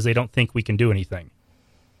Korea because they don't think we can do anything.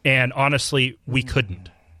 And honestly, we couldn't.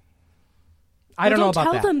 I don't know about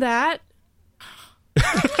that. Don't tell them that.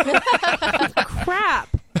 Crap.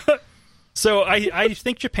 So I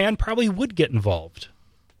think Japan probably would get involved.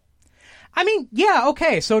 I mean, yeah,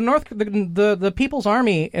 okay. So the People's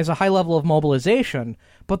Army is a high level of mobilization,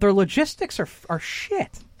 but their logistics are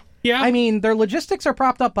shit. Yeah. I mean, their logistics are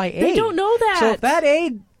propped up by aid. They don't know that. So if that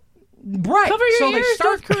aid, right? Cover your ears,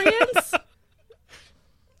 North Koreans.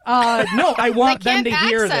 No, I want them to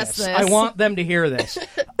hear this. I want them to hear this.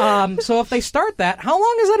 So if they start that, how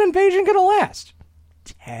long is that invasion going to last?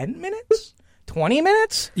 10 minutes? 20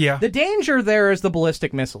 minutes? Yeah. The danger there is the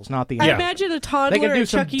ballistic missiles, not the... I imagine a toddler at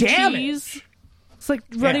Chuck E. Cheese. It's like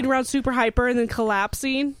running around super hyper and then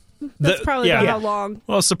collapsing. That's probably about how long.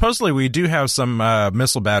 Well, supposedly we do have some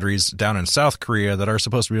missile batteries down in South Korea that are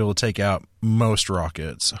supposed to be able to take out most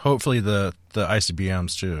rockets. Hopefully the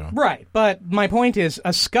ICBMs too. Right, but my point is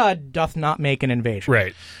a Scud doth not make an invasion.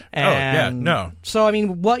 Right. And no. So, I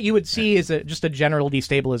mean, what you would see is just a general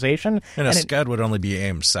destabilization. And a Scud would only be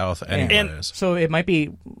aimed south anyways. And so it might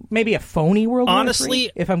be maybe a phony World War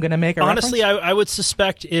III, if I'm going to make a reference. I would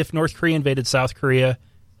suspect if North Korea invaded South Korea,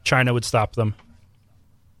 China would stop them.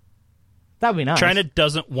 That would be nice. China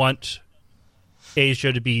doesn't want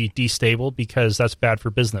Asia to be destable because that's bad for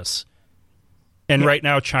business. And right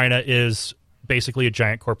now, China is basically a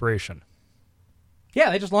giant corporation. Yeah,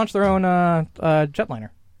 they just launched their own jetliner,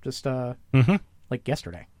 just like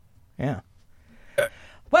yesterday. Yeah.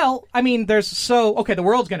 Well, I mean, the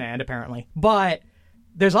world's going to end apparently, but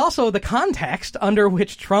there's also the context under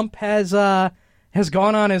which Trump has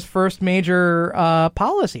gone on his first major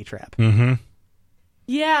policy trip. Mm-hmm.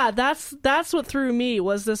 Yeah, that's what threw me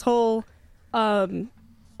was this whole. We're going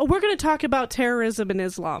to talk about terrorism in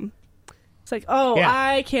Islam. It's like,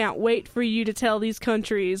 I can't wait for you to tell these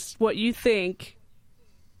countries what you think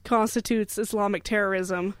constitutes Islamic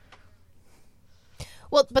terrorism.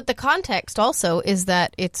 Well, but the context also is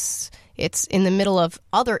that it's in the middle of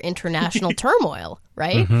other international turmoil,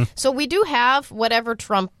 right? Mm-hmm. So we do have whatever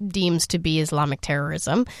Trump deems to be Islamic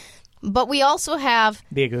terrorism. But we also have...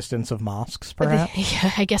 the existence of mosques, perhaps?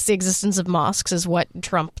 Yeah, I guess the existence of mosques is what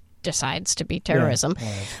Trump decides to be terrorism.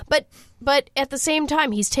 Yeah. But at the same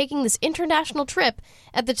time, he's taking this international trip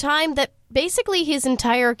at the time that basically his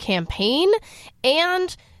entire campaign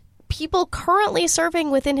and people currently serving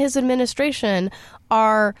within his administration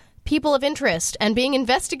are people of interest and being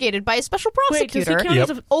investigated by a special prosecutor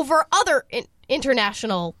over other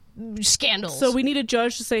international scandals. So we need a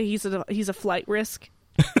judge to say he's a flight risk?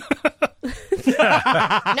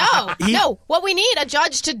 No. What we need a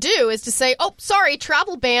judge to do is to say, oh, sorry,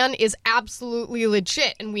 travel ban is absolutely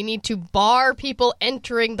legit, and we need to bar people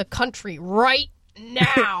entering the country right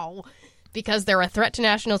now because they're a threat to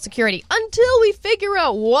national security until we figure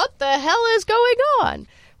out what the hell is going on,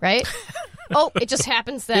 right? It just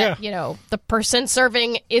happens that, the person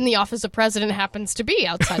serving in the office of president happens to be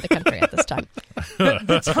outside the country at this time.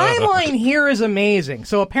 The timeline here is amazing.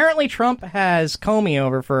 So apparently Trump has Comey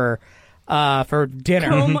over for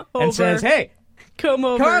dinner and says, hey, come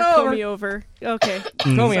me over. Okay.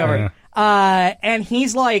 Comey over. And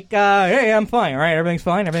he's like, hey, I'm fine. All right, everything's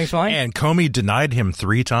fine. And Comey denied him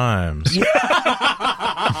 3 times.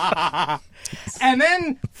 And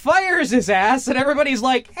then fires his ass, and everybody's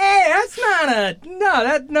like, hey, that's not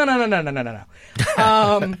no.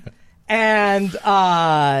 And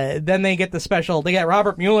then they get they got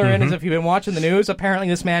Robert Mueller in, as if you've been watching the news. Apparently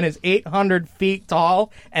this man is 800 feet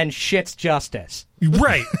tall and shits justice.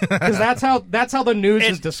 Right. Because that's how the news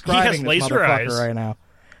is describing this motherfucker eyes. right now.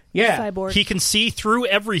 Yeah. Cyborg. He can see through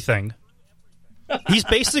everything. He's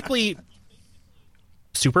basically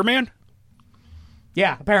Superman.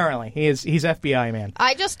 Yeah, apparently he's FBI man.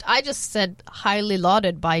 I just said highly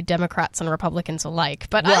lauded by Democrats and Republicans alike,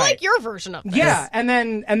 but Right. I like your version of this. Yeah, and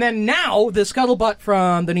then now the scuttlebutt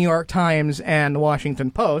from the New York Times and the Washington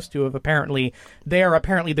Post, who have apparently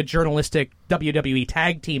the journalistic WWE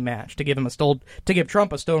tag team match to give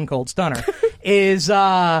Trump a stone cold stunner, is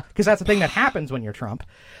because that's the thing that happens when you're Trump,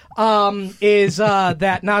 is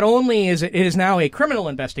that not only is it is now a criminal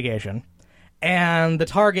investigation, and the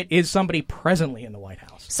target is somebody presently in the White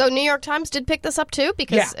House. So New York Times did pick this up too,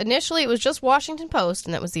 because initially it was just Washington Post,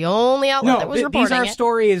 and that was the only outlet that was reporting these are it.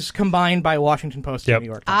 stories combined by Washington Post and New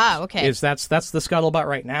York Times. Ah, okay. That's the scuttlebutt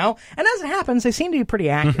right now, and as it happens, they seem to be pretty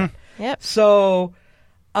accurate. Yep. So,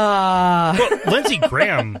 Well, Lindsey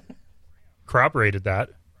Graham corroborated that.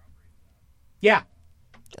 Yeah.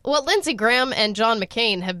 Well, Lindsey Graham and John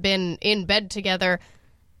McCain have been in bed together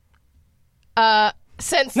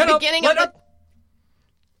since the beginning of the...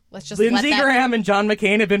 Let's just Lindsey Graham and John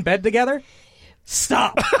McCain have been in bed together?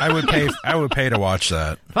 Stop. I would pay to watch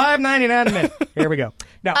that. $5.99 a minute. Here we go.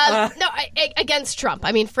 No, against Trump.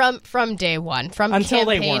 I mean, from day one, from Until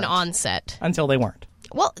they campaign weren't. onset. until they weren't.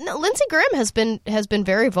 Well, no, Lindsey Graham has been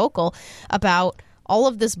very vocal about all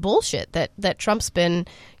of this bullshit that Trump's been,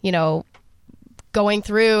 going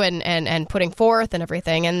through and putting forth and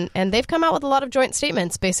everything, and they've come out with a lot of joint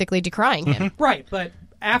statements basically decrying him. Right, but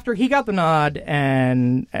after he got the nod,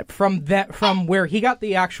 and from where he got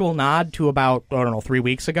the actual nod to about 3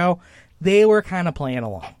 weeks ago, they were kind of playing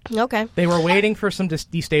along. Okay. They were waiting for some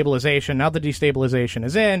destabilization. Now the destabilization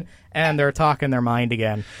is in, and they're talking their mind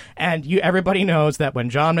again. And everybody knows that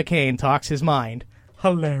when John McCain talks his mind,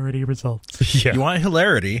 hilarity results. You want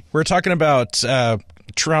hilarity? We're talking about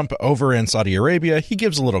Trump over in Saudi Arabia. He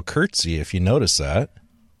gives a little curtsy, if you notice that.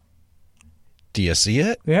 Do you see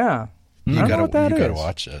it? Yeah. You I don't know what that gotta is.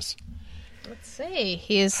 watch this. Let's see.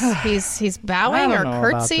 He's bowing I or don't know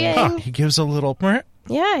about curtsying. that. He gives a little...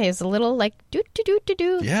 Yeah, he's a little like do do do do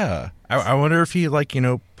do. Yeah. I wonder if he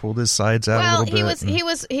pulled his sides out a Well, little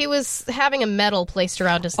bit. he was having a medal placed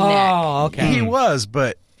around his neck. Oh, okay. He was,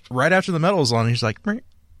 but right after the medal was on, he's like,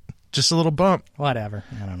 just a little bump. Whatever.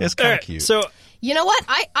 I don't know. It's kind of cute. So You know what?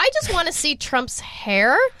 I just want to see Trump's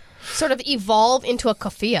hair sort of evolve into a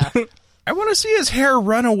kafia. I want to see his hair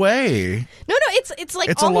run away. No, it's like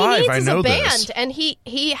It's all alive, he I needs is know a band, this. and he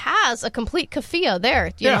has a complete kafia there.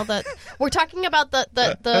 You Yeah. know, we're talking about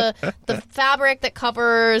the fabric that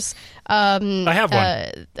covers. I have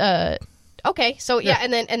one. Okay, so yeah,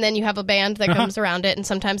 and then you have a band that comes around it, and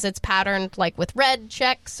sometimes it's patterned like with red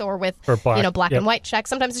checks or with black. black Yep. and white checks.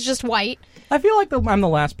 Sometimes it's just white. I feel like I'm the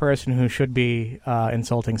last person who should be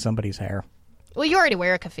insulting somebody's hair. Well, you already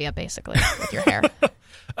wear a kafia basically with your hair.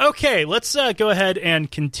 Okay, let's go ahead and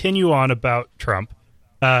continue on about Trump.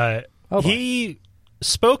 He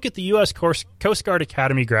spoke at the U.S. Coast Guard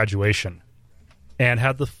Academy graduation and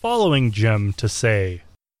had the following gem to say.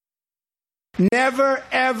 Never,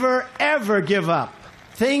 ever, ever give up.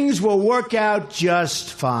 Things will work out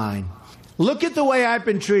just fine. Look at the way I've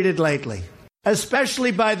been treated lately,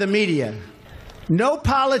 especially by the media. No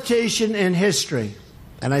politician in history,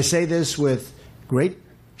 and I say this with great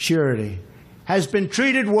surety, has been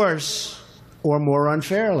treated worse or more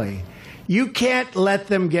unfairly. You can't let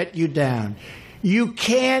them get you down. You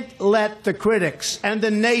can't let the critics and the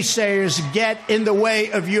naysayers get in the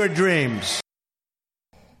way of your dreams.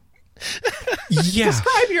 Yeah.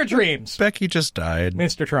 Describe your dreams, Becky just died.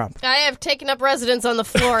 Mr. Trump. I have taken up residence on the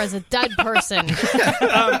floor as a dead person.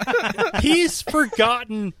 He's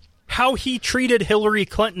forgotten how he treated Hillary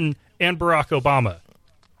Clinton and Barack Obama.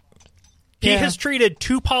 He has treated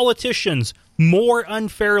two politicians more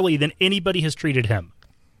unfairly than anybody has treated him.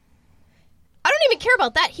 I don't even care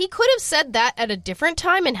about that. He could have said that at a different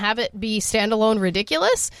time and have it be standalone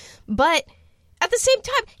ridiculous, but at the same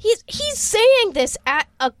time, he's saying this at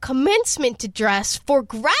a commencement address for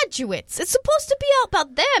graduates. It's supposed to be all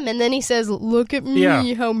about them, and then he says, "Look at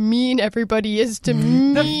me, how mean everybody is to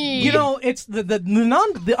me." It's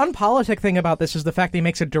the unpolitic thing about this is the fact that he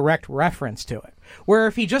makes a direct reference to it. Where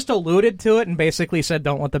if he just alluded to it and basically said,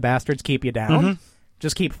 "Don't let the bastards keep you down."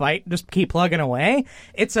 Just keep fighting. Just keep plugging away.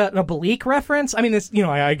 It's an oblique reference. I mean, this.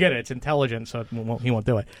 I get it. It's intelligent, so he won't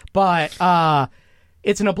do it. But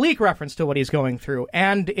it's an oblique reference to what he's going through,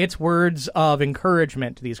 and it's words of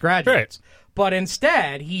encouragement to these graduates. Right. But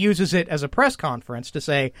instead, he uses it as a press conference to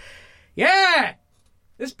say, "Yeah,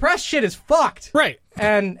 this press shit is fucked." Right.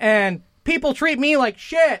 And people treat me like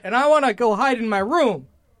shit, and I want to go hide in my room.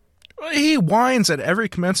 He whines at every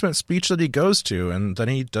commencement speech that he goes to, and then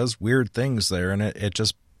he does weird things there, and it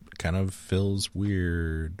just kind of feels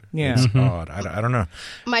weird. Yeah. It's odd. I don't know.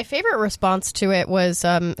 My favorite response to it was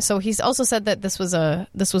so he's also said that this was a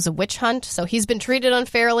witch hunt. So he's been treated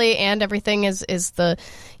unfairly, and everything is the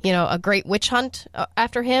a great witch hunt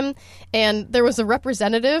after him. And there was a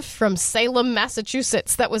representative from Salem,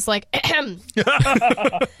 Massachusetts, that was like,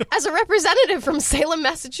 as a representative from Salem,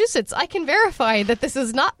 Massachusetts, I can verify that this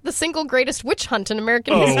is not the single greatest witch hunt in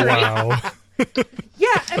American history. Wow.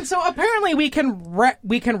 Yeah, and so apparently we can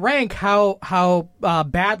rank how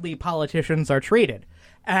badly politicians are treated,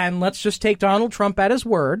 and let's just take Donald Trump at his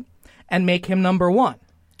word and make him number one.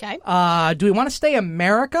 Okay. Do we want to stay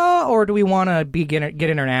America or do we want to get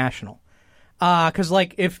international? Because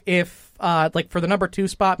if for the number 2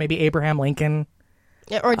 spot, maybe Abraham Lincoln.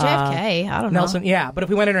 Or JFK, I don't know. Nelson, yeah, but if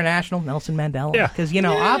we went international, Nelson Mandela, because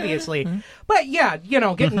obviously, but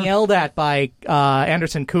getting yelled at by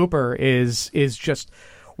Anderson Cooper is just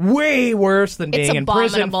way worse than being in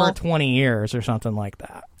prison for 20 years or something like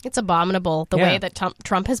that. It's abominable the way that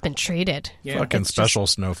Trump has been treated. Yeah. Fucking special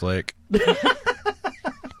snowflake.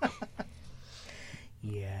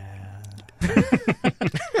 Yeah.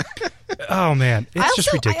 Oh man, it's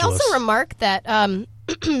just ridiculous. I also remark that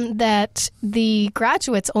that the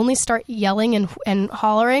graduates only start yelling and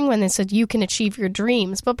hollering when they said you can achieve your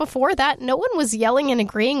dreams. But before that, no one was yelling and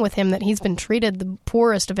agreeing with him that he's been treated the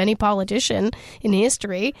poorest of any politician in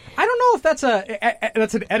history. I don't know if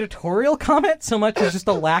that's an editorial comment so much as just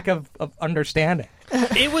a lack of understanding.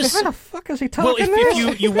 It was. Where the fuck is he talking? Well,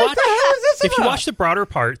 if you watch the broader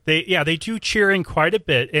part, they do cheering quite a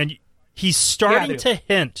bit, and he's starting to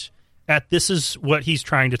hint at this is what he's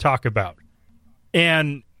trying to talk about.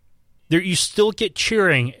 And there, you still get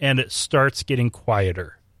cheering, and it starts getting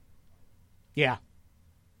quieter. Yeah.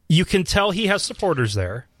 You can tell he has supporters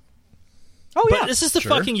there. Oh, yeah. But this is the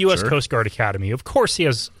fucking U.S. Coast Guard Academy. Of course he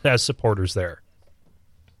has supporters there.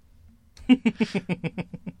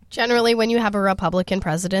 Generally, when you have a Republican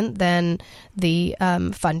president, then the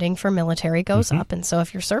funding for military goes up. And so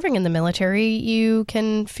if you're serving in the military, you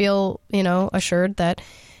can feel, assured that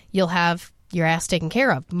you'll have your ass taken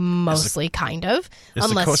care of, mostly, kind of. Is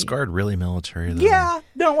the Coast Guard really military, though? Yeah.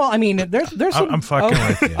 No, well, I mean, there's some... I'm fucking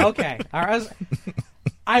with you. Okay.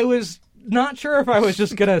 I was not sure if I was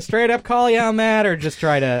just going to straight up call you on that or just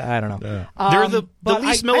try to, I don't know. Yeah. They're the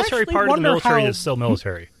least military part of the military is still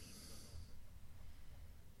military.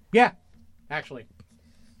 Yeah, actually.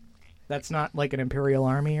 That's not like an Imperial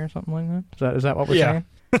Army or something like that? Is that what we're saying?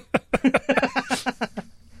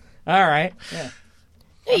 All right. Yeah.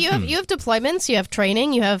 Yeah, you have deployments, you have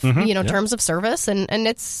training, you have terms of service, and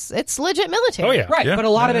it's legit military. Oh yeah, right. Yeah. But a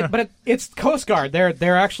lot of it, it's Coast Guard.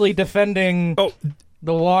 They're actually defending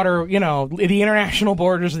the water, the international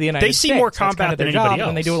borders of the United States. They see more combat than anybody else,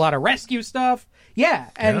 and they do a lot of rescue stuff. Yeah,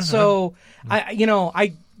 and so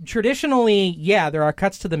I traditionally, there are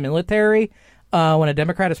cuts to the military when a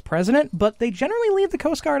Democrat is president, but they generally leave the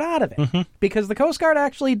Coast Guard out of it because the Coast Guard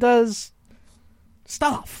actually does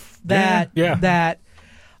stuff that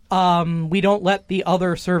we don't let the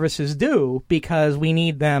other services do because we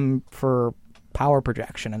need them for power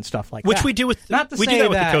projection and stuff like that. Which we do with do that with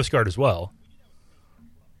the Coast Guard as well.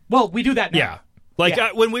 Well, we do that now.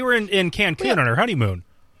 Yeah. When we were in Cancun on our honeymoon,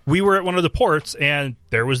 we were at one of the ports and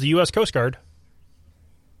there was the U.S. Coast Guard.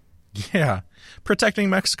 Yeah. Protecting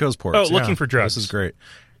Mexico's ports. Oh, looking for drugs. This is great.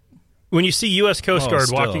 When you see U.S. Coast Guard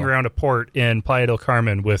walking around a port in Playa del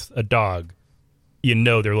Carmen with a dog, you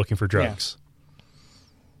know they're looking for drugs.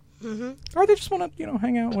 Yeah. Or they just want to,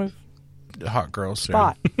 hang out with hot girls.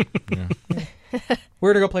 Spot. Yeah.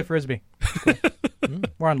 We're going to go play Frisbee. Cool.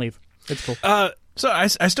 We're on leave. It's cool. So I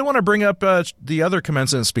still want to bring up the other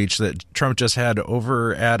commencement speech that Trump just had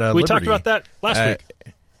over at Liberty. We talked about that last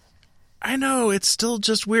week. I know, it's still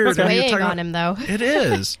just weird. It's weighing on him, though. It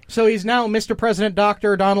is. So he's now Mr. President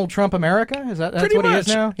Dr. Donald Trump America? That's Pretty what much. He is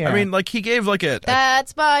now? Yeah. I mean, he gave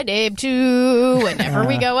That's my name, too. Whenever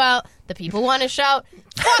we go out, the people want to shout,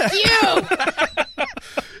 fuck you!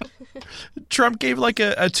 Trump gave a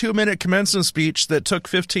 2-minute commencement speech that took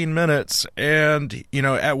 15 minutes. And,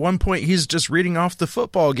 at one point, he's just reading off the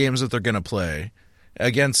football games that they're going to play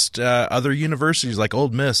against other universities like Ole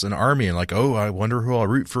Miss and Army, and I wonder who I'll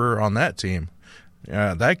root for on that team.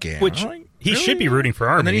 That game. Which he should be rooting for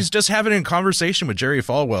Army. And then he's just having a conversation with Jerry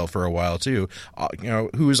Falwell for a while too,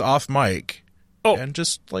 who's off mic. And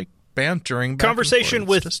just bantering. Conversation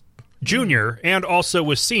with Junior and also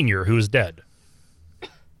with Senior, who is dead.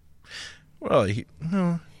 Well,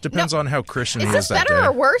 depends on how Christian he is that day. Is this better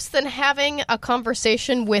or worse than having a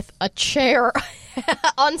conversation with a chair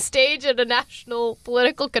on stage at a national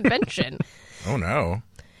political convention? Oh, no.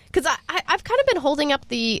 Because I've kind of been holding up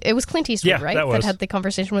it was Clint Eastwood, right? That had the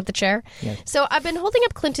conversation with the chair. Yeah. So I've been holding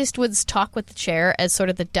up Clint Eastwood's talk with the chair as sort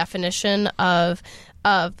of the definition of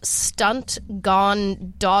stunt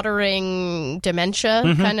gone doddering dementia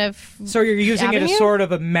kind of. So you're using it as sort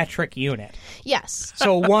of a metric unit. Yes.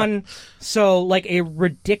 So like a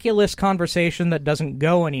ridiculous conversation that doesn't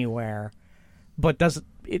go anywhere, but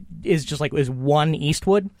is one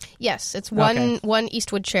Eastwood? Yes, it's one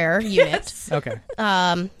Eastwood chair unit. Okay.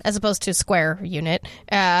 As opposed to square unit.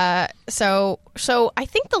 So I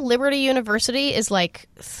think the Liberty University is like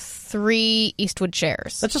 3 Eastwood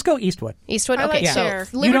chairs. Let's just go Eastwood. Eastwood. I Okay, like so chair.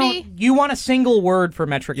 Liberty. You want a single word for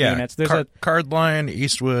metric units? There's card line,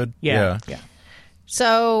 Eastwood. Yeah.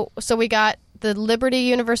 So we got the Liberty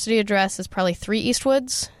University address is probably 3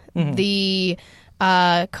 Eastwoods. Mm-hmm. The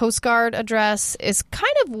Coast Guard address is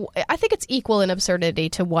kind of, I think it's equal in absurdity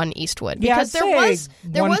to 1 Eastwood. Because there was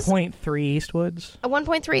 1.3 Eastwoods.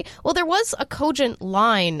 1.3. Well, there was a cogent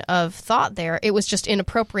line of thought there. It was just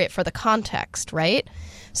inappropriate for the context, right?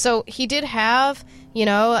 So he did have,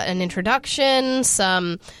 an introduction,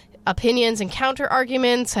 some opinions and counter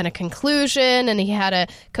arguments, and a conclusion, and he had a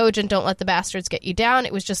cogent "Don't let the bastards get you down."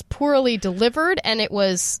 It was just poorly delivered, and it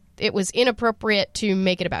was inappropriate to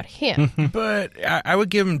make it about him. But I would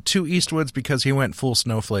give him 2 Eastwoods because he went full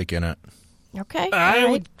snowflake in it. Okay, I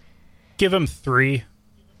would give him 3.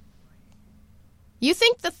 You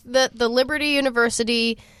think the Liberty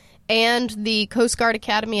University and the Coast Guard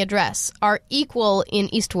Academy address are equal in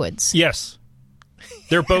Eastwoods? Yes.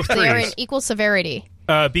 They're both 3s. They are in equal severity.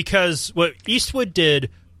 Because what Eastwood did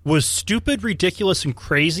was stupid, ridiculous, and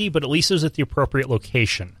crazy, but at least it was at the appropriate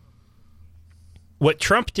location. What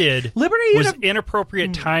Trump did was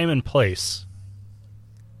inappropriate time and place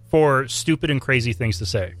for stupid and crazy things to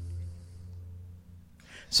say.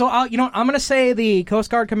 So, I'm going to say the Coast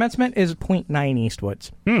Guard commencement is 0.9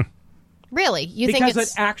 Eastwoods. Really? Because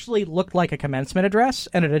it actually looked like a commencement address,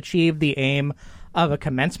 and it achieved the aim of a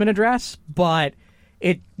commencement address, but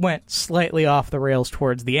it went slightly off the rails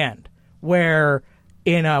towards the end, where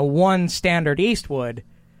in a 1 standard Eastwood,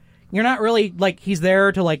 you're not really, he's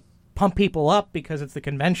there to, pump people up because it's the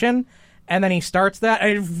convention, and then he starts that,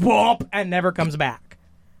 and whoop, and never comes back.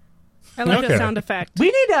 I like the sound effect. We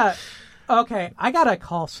need to... Okay, I gotta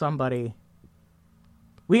call somebody.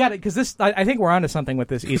 We got it, because this. I think we're onto something with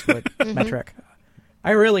this Eastwood metric.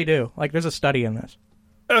 I really do. There's a study in this.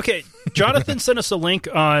 Okay, Jonathan sent us a link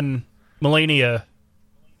on Melania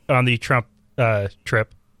on the Trump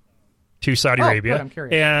trip to Saudi Arabia. Good, I'm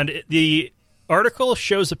curious. And the article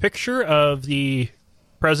shows a picture of the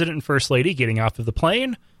president and first lady getting off of the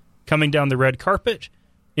plane, coming down the red carpet,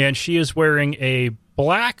 and she is wearing a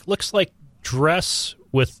black, looks like dress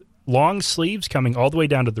with long sleeves coming all the way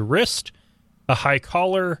down to the wrist, a high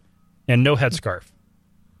collar, and no headscarf.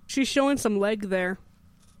 She's showing some leg there.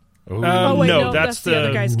 No, that's the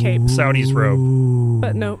other guy's cape. Saudi's robe.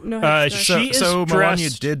 But no headscarf. So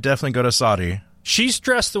Melania did definitely go to Saudi. She's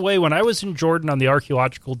dressed the way when I was in Jordan on the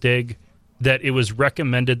archaeological dig that it was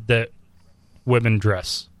recommended that women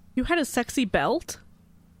dress. You had a sexy belt?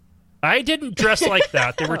 I didn't dress like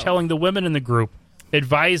that. They were telling the women in the group,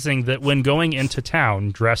 advising that when going into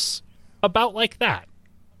town, dress about like that.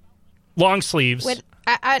 Long sleeves.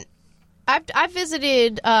 I've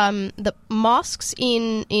visited the mosques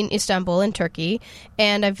in Istanbul in Turkey,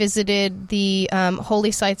 and I've visited the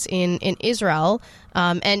holy sites in Israel.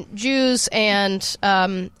 And Jews and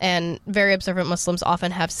very observant Muslims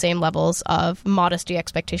often have same levels of modesty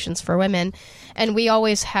expectations for women, and we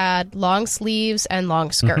always had long sleeves and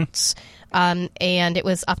long skirts. And it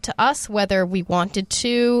was up to us whether we wanted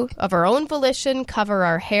to, of our own volition, cover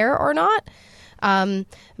our hair or not.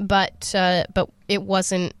 But it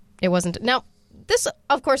wasn't. Now, this,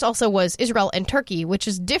 of course, also was Israel and Turkey, which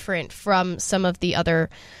is different from some of the other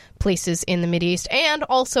places in the Mideast, and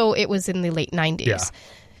also it was in the late 90s. Yeah.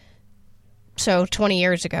 So 20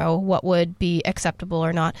 years ago, what would be acceptable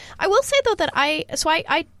or not? I will say, though, that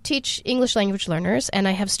I teach English language learners, and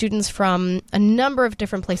I have students from a number of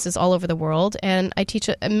different places all over the world, and I teach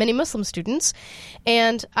many Muslim students,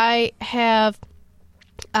 and I have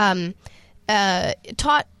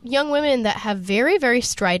taught young women that have very, very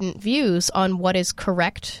strident views on what is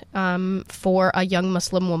correct for a young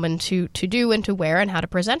Muslim woman to do and to wear and how to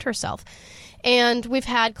present herself. And we've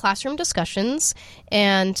had classroom discussions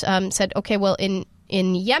and said, okay, well, in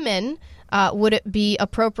Yemen, would it be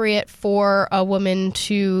appropriate for a woman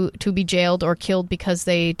to be jailed or killed because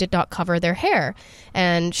they did not cover their hair?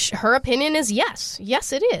 And her opinion is yes.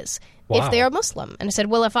 Yes, it is. if they are Muslim. And I said,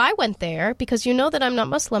 well, if I went there, because you know that I'm not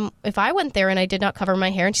Muslim, if I went there and I did not cover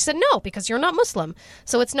my hair, and she said, no, because you're not Muslim,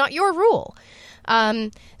 so it's not your rule.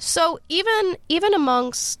 So even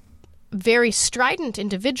amongst very strident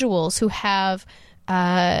individuals who have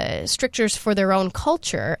strictures for their own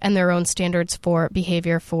culture and their own standards for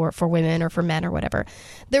behavior for women or for men or whatever,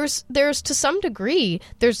 there's to some degree,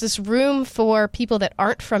 there's this room for people that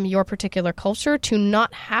aren't from your particular culture to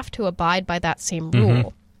not have to abide by that same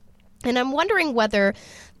rule. And I'm wondering whether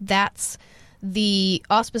that's the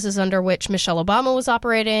auspices under which Michelle Obama was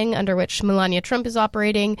operating, under which Melania Trump is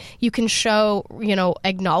operating. You can show,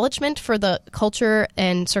 acknowledgement for the culture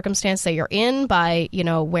and circumstance that you're in by,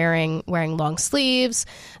 wearing long sleeves,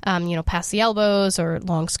 past the elbows or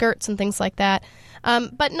long skirts and things like that,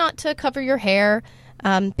 but not to cover your hair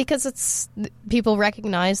because people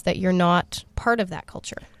recognize that you're not part of that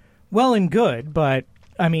culture. Well and good, but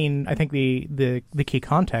I mean, I think the key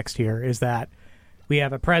context here is that we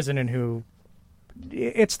have a president who,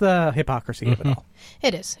 it's the hypocrisy of it all.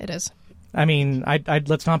 It is. I mean, I'd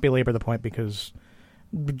let's not belabor the point because,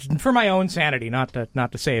 for my own sanity, not to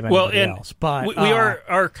save anybody else. But we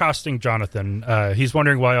are costing Jonathan. He's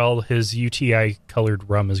wondering why all his UTI colored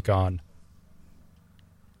rum is gone.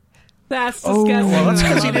 That's disgusting. Well, that's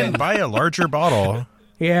because he didn't buy a larger bottle.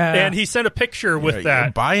 Yeah, and he sent a picture with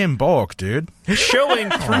that. Buy in bulk, dude.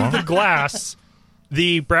 Showing through the glass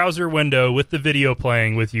the browser window with the video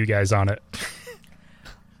playing with you guys on it.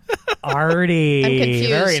 Artie, I'm confused.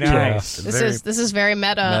 Very nice. This is very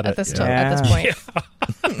meta at this point. Yeah.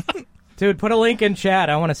 Dude, put a link in chat.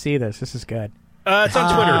 I want to see this. This is good. It's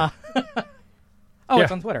on Twitter.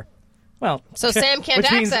 It's on Twitter. Well, so Sam can't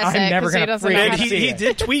which means access I'm it never because he gonna doesn't know how And to see he it.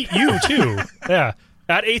 did tweet you too. Yeah,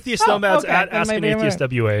 at Atheist Nomads, okay. at That might Asking be Atheist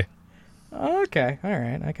WA. Okay, all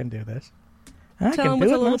right, I can do this. I Tell can him do with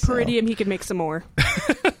it a little myself. peridium he can make some more.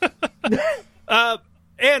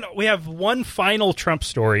 And we have one final Trump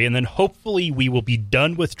story, and then hopefully we will be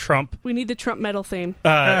done with Trump. We need the Trump medal theme.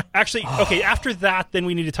 Actually, okay, after that, then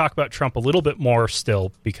we need to talk about Trump a little bit more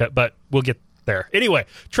still, but we'll get there. Anyway,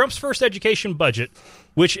 Trump's first education budget,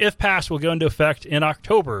 which, if passed, will go into effect in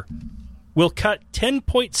October, will cut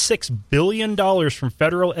 $10.6 billion from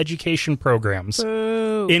federal education programs,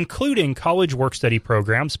 including college work-study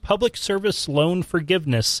programs, public service loan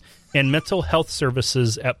forgiveness, and mental health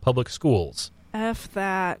services at public schools. F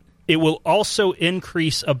that. It will also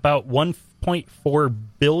increase about $1.4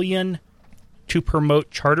 billion to promote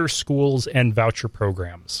charter schools and voucher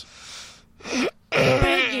programs.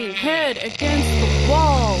 Banging head against the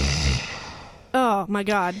wall. Oh, my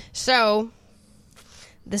God. So,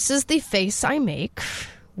 this is the face I make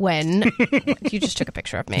when... You just took a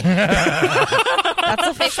picture of me. That's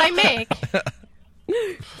the face I make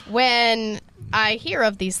when I hear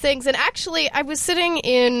of these things. And actually, I was sitting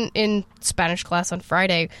in Spanish class on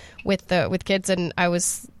Friday with kids, and I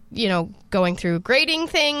was, going through grading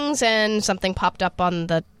things, and something popped up on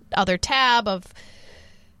the other tab of,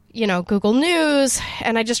 Google News,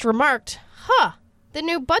 and I just remarked, the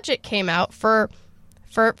new budget came out for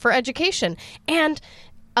education. And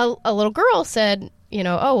a little girl said,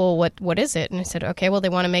 oh, well, what is it? And I said, okay, well, they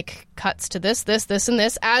want to make cuts to this, and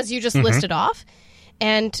this, as you just listed off.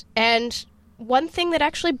 And one thing that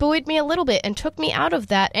actually buoyed me a little bit and took me out of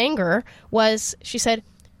that anger was she said,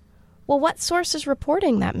 well, what source is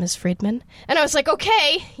reporting that, Ms. Friedman? And I was like,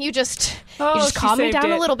 okay, you just calm me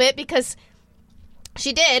down a little bit, because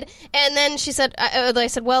she did. And then she said, I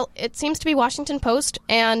said, well, it seems to be Washington Post,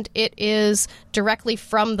 and it is directly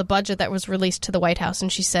from the budget that was released to the White House.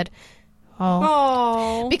 And she said,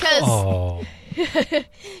 because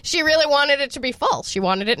she really wanted it to be false. She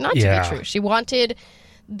wanted it not to be true. She wanted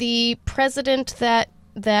the president that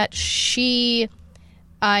she,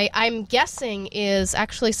 I'm guessing, is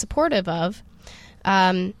actually supportive of,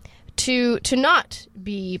 to not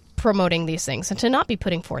be promoting these things and to not be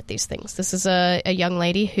putting forth these things. This is a young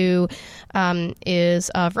lady who is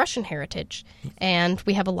of Russian heritage, and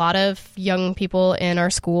we have a lot of young people in our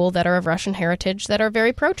school that are of Russian heritage that are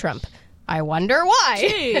very pro-Trump. I wonder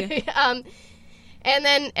why.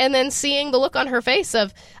 And then seeing the look on her face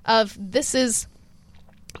of this is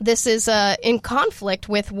in conflict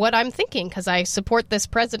with what I'm thinking, because I support this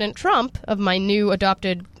President Trump of my new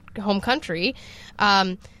adopted home country.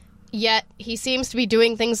 Yet he seems to be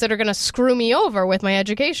doing things that are going to screw me over with my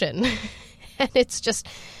education. And it's just,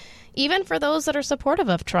 even for those that are supportive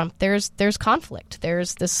of Trump, there's conflict.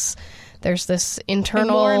 There's this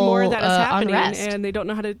internal and more that is happening, unrest. and they don't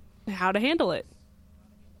know how to handle it.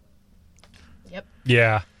 Yep.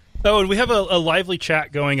 Yeah. Oh, and we have a lively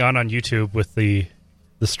chat going on YouTube with the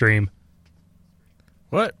stream.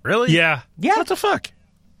 What? Really? Yeah. What the fuck?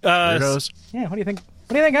 Weirdos. Yeah, what do you think?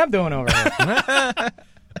 What do you think I'm doing over here?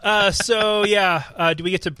 Do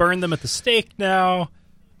we get to burn them at the stake now?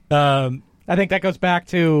 I think that goes back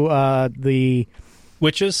to the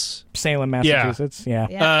witches, Salem, Massachusetts.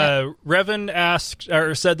 Yeah.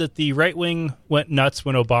 Revan said that the right wing went nuts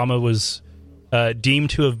when Obama was deemed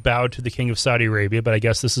to have bowed to the King of Saudi Arabia, but I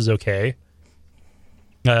guess this is okay.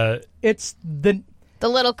 It's the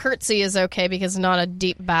little curtsy is okay because it's not a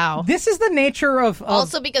deep bow. This is the nature of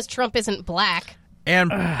also because Trump isn't black.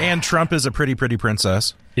 And Trump is a pretty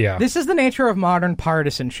princess. Yeah. This is the nature of modern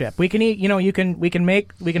partisanship. We can we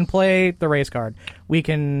can play the race card. We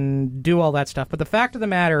can do all that stuff. But the fact of the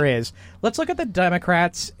matter is, let's look at the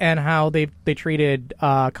Democrats and how they treated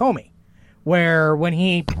Comey, where when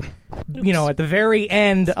he, at the very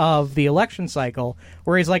end of the election cycle,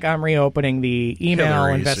 where he's like, I'm reopening the email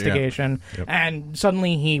investigation, and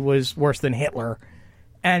suddenly he was worse than Hitler.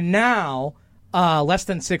 And now, less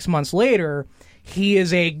than 6 months later, he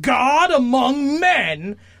is a god among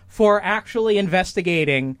men for actually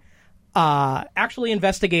investigating Trump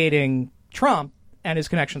and his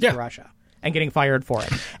connections to Russia and getting fired for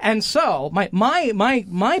it. And so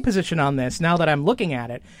my position on this, now that I'm looking at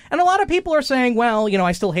it, and a lot of people are saying, well,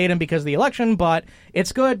 I still hate him because of the election, but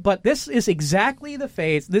it's good. But this is exactly the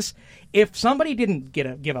phase. If somebody didn't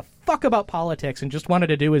give a fuck about politics and just wanted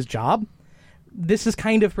to do his job, this is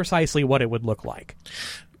kind of precisely what it would look like.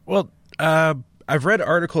 Well, I've read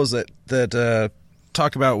articles that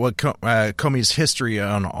talk about what Comey's history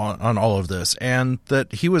on all of this, and that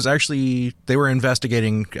they were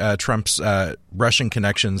investigating Trump's Russian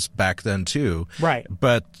connections back then too. Right.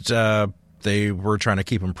 But they were trying to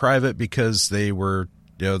keep him private because they were,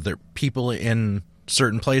 the people in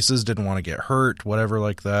certain places didn't want to get hurt, whatever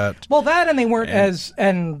like that. Well, that and they weren't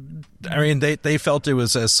they felt it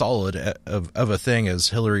was as solid of a thing as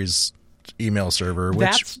Hillary's email server.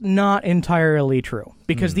 That's not entirely true,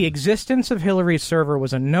 because the existence of Hillary's server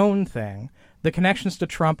was a known thing. The connections to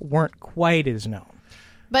Trump weren't quite as known.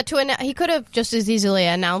 But he could have just as easily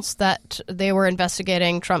announced that they were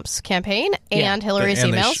investigating Trump's campaign and Hillary's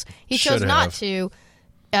emails. He chose not to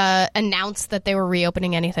announce that they were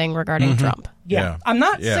reopening anything regarding Trump. Yeah. I'm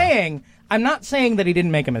not saying that he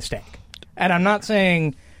didn't make a mistake, and I'm not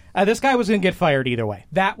saying this guy was going to get fired either way.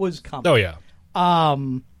 That was coming. Oh yeah.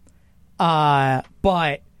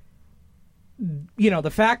 But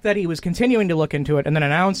the fact that he was continuing to look into it and then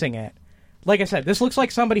announcing it, like I said, this looks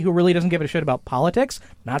like somebody who really doesn't give a shit about politics.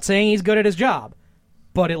 Not saying he's good at his job,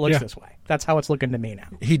 but it looks this way. That's how it's looking to me now.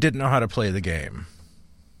 He didn't know how to play the game.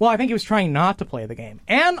 Well, I think he was trying not to play the game.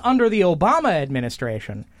 And under the Obama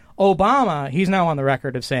administration, he's now on the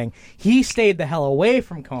record of saying he stayed the hell away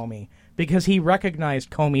from Comey because he recognized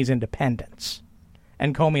Comey's independence.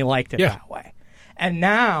 And Comey liked it that way. And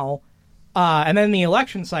now, and then the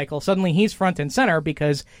election cycle, suddenly he's front and center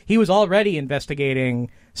because he was already investigating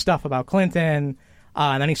stuff about Clinton,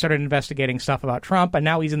 and then he started investigating stuff about Trump, and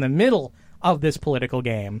now he's in the middle of this political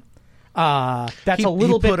game. That's a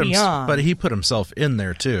little bit beyond. But he put himself in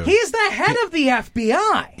there, too. He's the head of the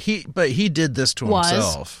FBI. But he did this to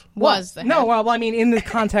himself. Was the head. No, well, I mean, in the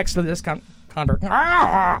context of this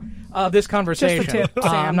this conversation, Just the tip,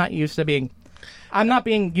 Sam. I'm not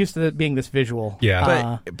being used to being this visual.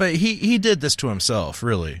 Yeah. But he did this to himself,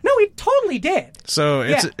 really. No, he totally did. So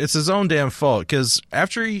it's his own damn fault, because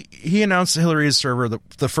after he announced Hillary's server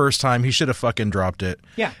the first time, he should have fucking dropped it.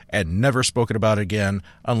 Yeah. And never spoken about it again,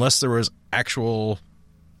 unless there was actual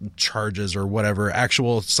charges or whatever,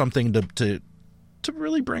 actual something to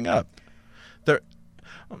really bring up. There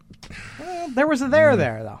was a there,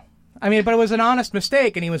 though. I mean, but it was an honest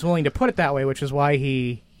mistake, and he was willing to put it that way, which is why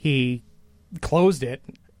he closed it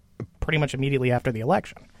pretty much immediately after the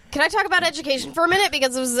election. Can I talk about education for a minute?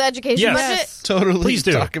 Because it was the education budget. Totally. Please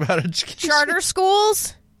do. Talk about education. Charter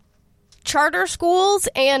schools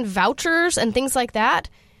and vouchers and things like that.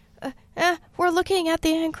 We're looking at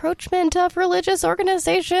the encroachment of religious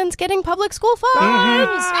organizations getting public school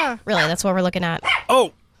funds. Really, that's what we're looking at.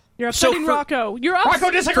 Oh, you're upsetting Rocco. You're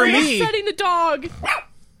upsetting the dog.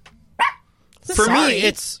 For me,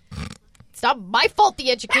 it's not my fault the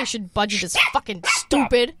education budget is fucking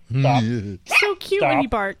stupid. Stop. So cute when he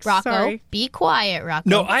barks. Rocco, Sorry. be quiet, Rocco.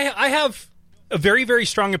 No, I have a very, very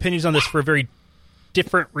strong opinions on this for a very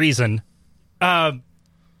different reason.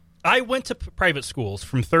 I went to private schools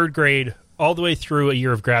from 3rd grade all the way through a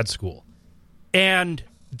year of grad school, and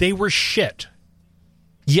they were shit.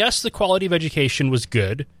 Yes, the quality of education was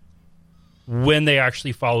good when they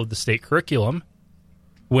actually followed the state curriculum.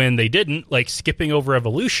 When they didn't, like skipping over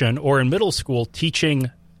evolution, or in middle school teaching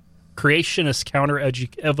creationist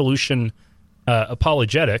counter-evolution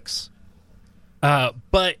apologetics,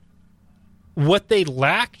 But what they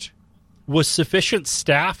lacked was sufficient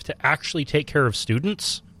staff to actually take care of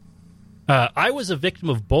students. I was a victim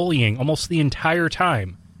of bullying almost the entire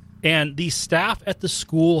time, and the staff at the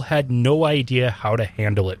school had no idea how to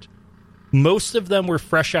handle it. Most of them were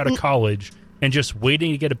fresh out of college and just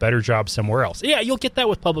waiting to get a better job somewhere else. Yeah, you'll get that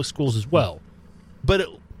with public schools as well. But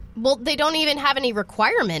well, they don't even have any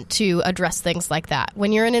requirement to address things like that.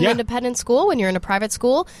 When you're in an independent school, when you're in a private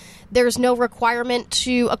school, there's no requirement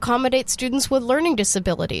to accommodate students with learning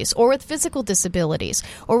disabilities or with physical disabilities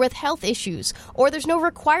or with health issues, or there's no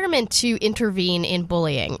requirement to intervene in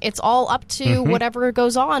bullying. It's all up to whatever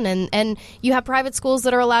goes on. And you have private schools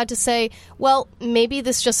that are allowed to say, well, maybe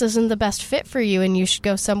this just isn't the best fit for you and you should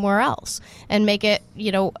go somewhere else, and make it,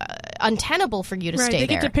 untenable for you to stay there. They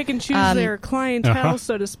get to pick and choose their clientele,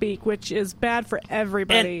 so to speak, which is bad for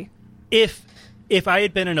everybody. And if I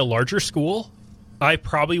had been in a larger school, I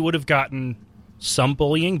probably would have gotten some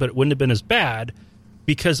bullying, but it wouldn't have been as bad,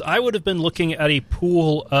 because I would have been looking at a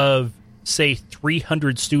pool of, say,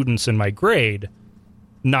 300 students in my grade,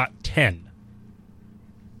 not 10.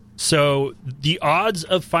 So the odds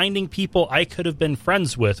of finding people I could have been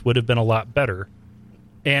friends with would have been a lot better.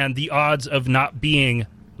 And the odds of not being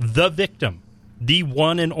the victim, the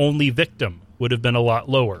one and only victim, would have been a lot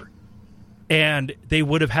lower. And they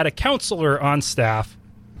would have had a counselor on staff.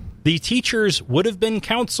 The teachers would have been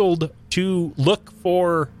counseled to look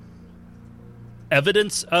for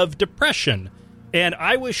evidence of depression. And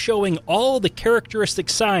I was showing all the characteristic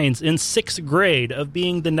signs in 6th grade of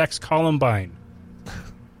being the next Columbine.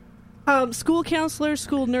 School counselors,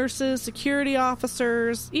 school nurses, security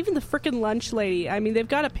officers, even the frickin' lunch lady. I mean, they've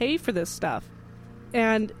got to pay for this stuff.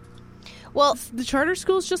 And, well, the charter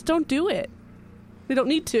schools just don't do it. They don't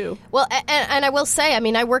need to. Well, and I will say,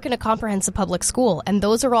 I work in a comprehensive public school, and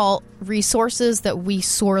those are all resources that we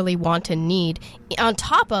sorely want and need on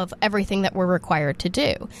top of everything that we're required to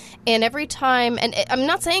do. And every time, and I'm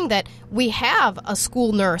not saying that we have a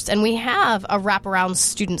school nurse and we have a wraparound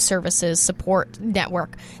student services support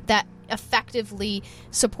network that effectively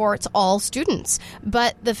supports all students.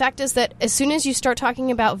 But the fact is that as soon as you start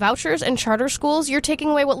talking about vouchers and charter schools, you're taking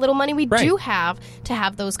away what little money we do have to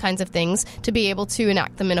have those kinds of things, to be able to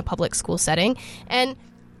enact them in a public school setting. And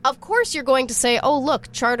of course you're going to say, oh,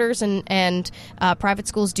 look, charters and private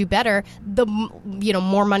schools do better. The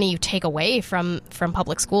more money you take away from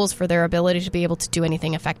public schools for their ability to be able to do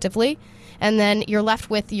anything effectively. And then you're left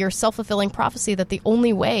with your self-fulfilling prophecy that the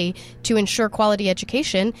only way to ensure quality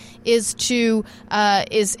education is to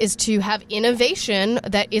have innovation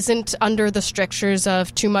that isn't under the strictures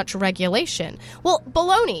of too much regulation. Well,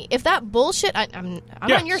 baloney. If that bullshit, I'm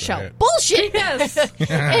on your show. Bullshit. Yes.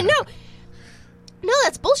 And no,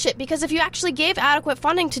 that's bullshit, because if you actually gave adequate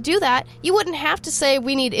funding to do that, you wouldn't have to say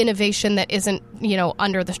we need innovation that isn't,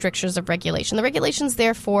 under the strictures of regulation. The regulation's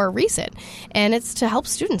there for a reason, and it's to help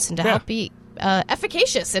students and to help be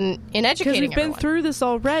efficacious in educating everyone. Because we've been through this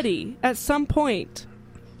already at some point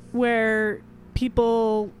where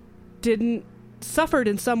people suffered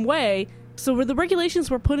in some way. So where the regulations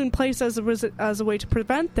were put in place as a way to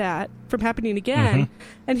prevent that from happening again.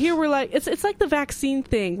 And here we're like, it's like the vaccine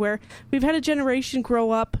thing, where we've had a generation grow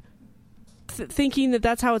up thinking that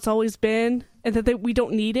that's how it's always been, and that we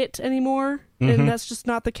don't need it anymore, and that's just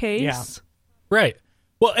not the case. Yeah. Right.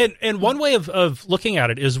 Well, and one way of looking at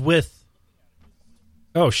it is with...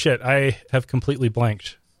 Oh, shit, I have completely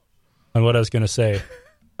blanked on what I was going to say.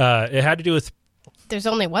 It had to do with... There's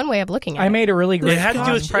only one way of looking at it. I made a really great... It had to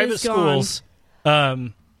do with private schools.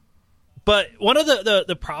 But one of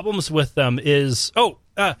the problems with them is...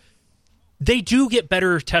 they do get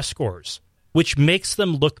better test scores, which makes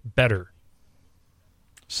them look better.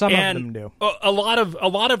 Some of them do. A lot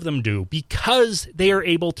of them do, because they are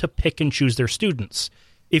able to pick and choose their students.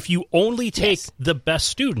 If you only take the best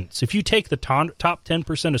students, if you take the top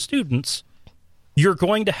 10% of students, you're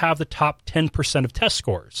going to have the top 10% of test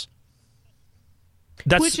scores.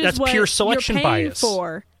 That's pure selection you're paying bias.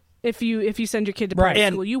 For if you send your kid to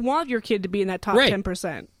private school, you want your kid to be in that top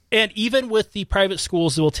 10%. And even with the private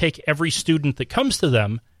schools that will take every student that comes to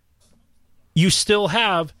them, you still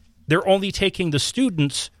have, they're only taking the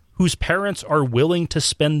students whose parents are willing to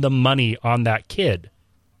spend the money on that kid.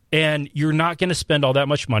 And you're not going to spend all that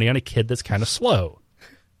much money on a kid that's kind of slow.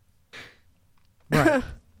 Right.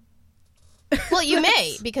 Well, you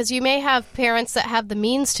may, because you may have parents that have the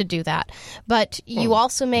means to do that. But you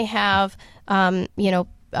also may have,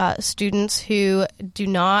 students who do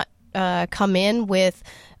not come in with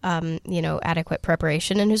adequate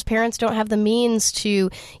preparation, and whose parents don't have the means to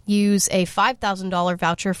use a $5,000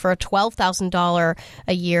 voucher for a $12,000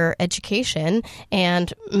 a year education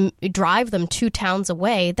and drive them 2 towns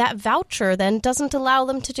away, that voucher then doesn't allow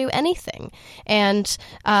them to do anything. And,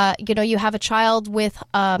 you have a child with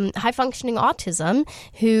high-functioning autism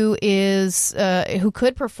who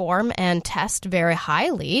could perform and test very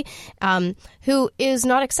highly, who is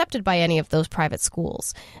not accepted by any of those private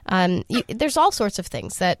schools. There's all sorts of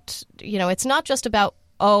things that, it's not just about,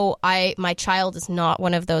 my child is not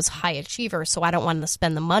one of those high achievers, so I don't want to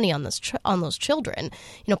spend the money on those children.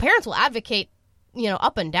 Parents will advocate,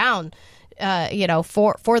 up and down,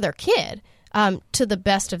 for their kid. To the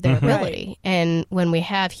best of their ability. Right. And when we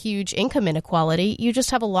have huge income inequality, you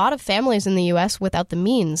just have a lot of families in the U.S. without the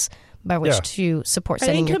means by which to support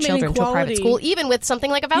sending your children to a private school, even with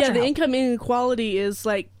something like a voucher. Yeah, the income inequality is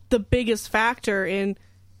like the biggest factor in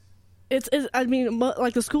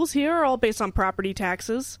like the schools here are all based on property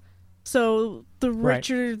taxes. So the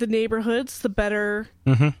richer the neighborhoods, the better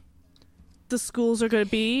the schools are going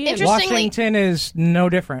to be. Washington is no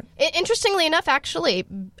different. Interestingly enough, actually,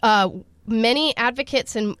 many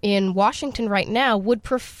advocates in Washington right now would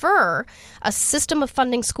prefer a system of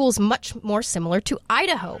funding schools much more similar to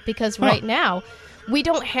Idaho, because right now we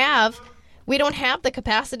don't have the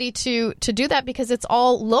capacity to do that because it's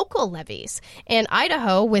all local levies. And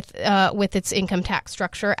Idaho, with its income tax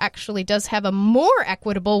structure, actually does have a more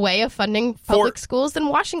equitable way of funding public schools than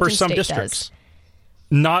Washington for some State districts. Does.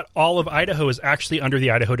 Not all of Idaho is actually under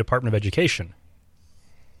the Idaho Department of Education.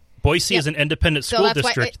 Boise is an independent school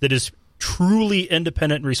district that is truly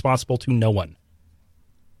independent and responsible to no one.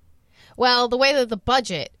 Well, the way that the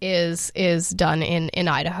budget is done in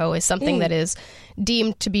Idaho is something that is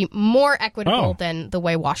deemed to be more equitable than the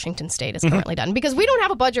way Washington State is currently done. Because we don't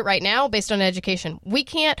have a budget right now based on education. We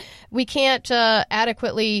can't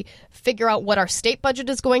adequately figure out what our state budget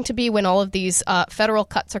is going to be when all of these federal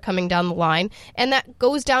cuts are coming down the line. And that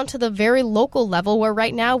goes down to the very local level where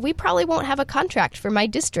right now we probably won't have a contract for my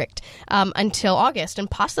district until August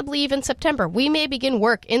and possibly even September. We may begin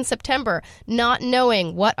work in September not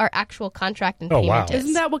knowing what our actual contract and payment is.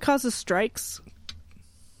 Isn't that what causes strikes?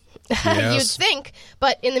 Yes. You'd think,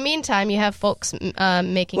 but in the meantime, you have folks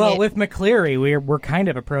making it. Well, with McCleary, we're kind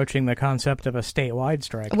of approaching the concept of a statewide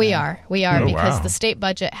strike. We are because the state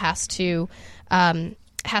budget has to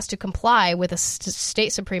comply with a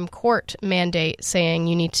state Supreme Court mandate saying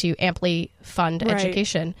you need to amply fund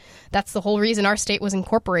education. That's the whole reason our state was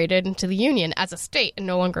incorporated into the union as a state and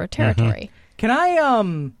no longer a territory. Can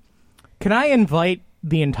I invite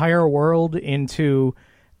the entire world into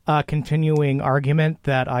a continuing argument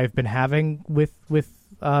that I've been having with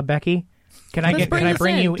Becky? Can I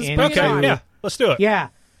bring you in? Okay, yeah, let's do it.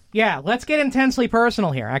 Yeah, let's get intensely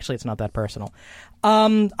personal here. Actually, it's not that personal.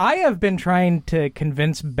 I have been trying to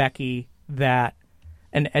convince Becky that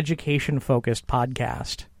an education-focused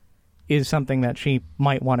podcast is something that she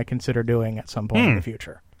might want to consider doing at some point in the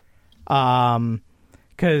future.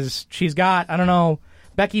 Because she's got, I don't know,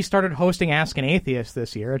 Becky started hosting Ask an Atheist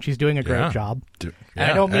this year, and she's doing a great job.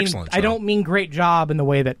 And I don't mean great job in the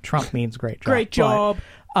way that Trump means great job. Great job.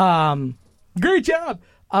 Great job.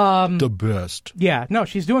 The best. Yeah, no,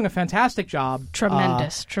 she's doing a fantastic job.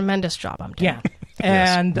 Tremendous job, I'm telling you.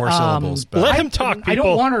 And more syllables. Let him talk, people. I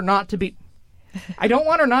don't want her not to be. I don't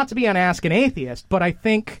want her not to be on Ask an Atheist, but I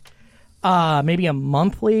think maybe a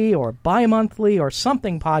monthly or bi-monthly or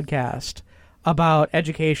something podcast about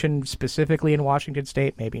education specifically in Washington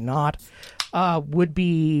State, maybe not, would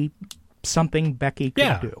be something Becky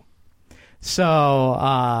could do.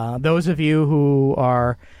 So those of you who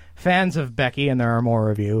are fans of Becky, and there are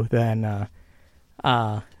more of you than I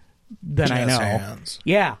know. Hands.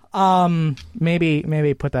 Yeah.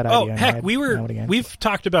 Maybe put that idea in heck, head. we've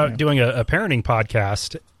talked about doing a parenting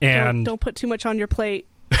podcast, and don't put too much on your plate.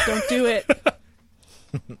 Don't do it.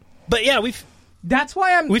 But yeah, we've talked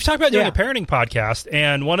about doing a parenting podcast,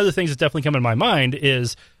 and one of the things that's definitely come in my mind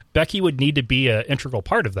is Becky would need to be an integral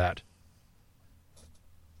part of that.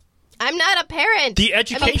 I'm not a parent. The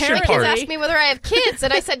education part. Asked me whether I have kids,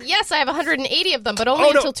 and I said yes, I have 180 of them, but only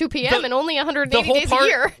until 2 p.m. and only 180 days a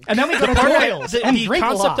year. And then we go to Royals and the drink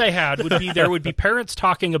concept a lot. I had would be there would be parents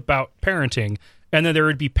talking about parenting, and then there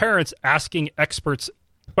would be parents asking experts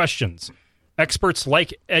questions. Experts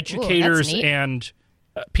like educators and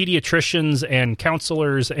pediatricians and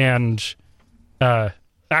counselors and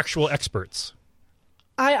actual experts.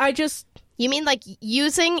 I just... You mean like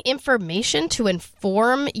using information to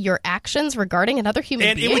inform your actions regarding another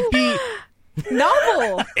human being? And it would be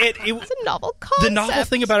novel. It's a novel concept. The novel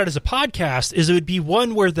thing about it as a podcast is it would be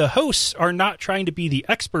one where the hosts are not trying to be the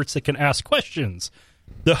experts that can ask questions,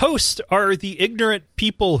 The hosts are the ignorant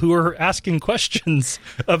people who are asking questions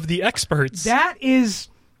of the experts. That is,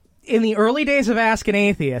 in the early days of Ask an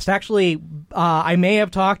Atheist, actually, I may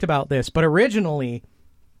have talked about this, but originally,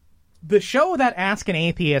 the show that Ask an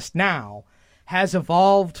Atheist now has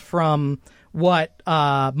evolved from what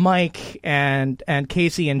Mike and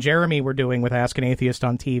Casey and Jeremy were doing with Ask an Atheist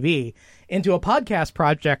on TV into a podcast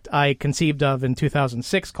project I conceived of in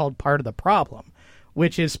 2006 called Part of the Problem,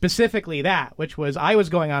 which is specifically that, which was I was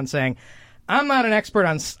going on saying, I'm not an expert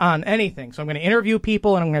on anything, so I'm going to interview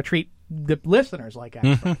people and I'm going to treat the listeners like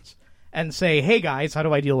experts and say, hey guys, how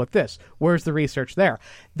do I deal with this? Where's the research there?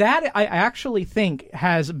 That I actually think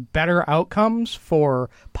has better outcomes for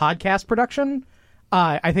podcast production.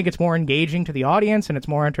 I think it's more engaging to the audience and it's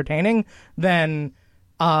more entertaining than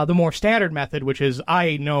the more standard method, which is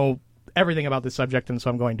I know everything about this subject, and so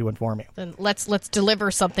I'm going to inform you. Then let's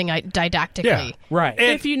deliver something didactically. Yeah. Right.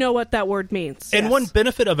 And, if you know what that word means. And yes. one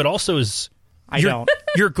benefit of it also is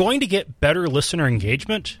you're going to get better listener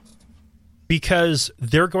engagement because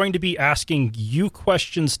they're going to be asking you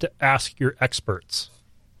questions to ask your experts.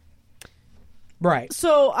 Right.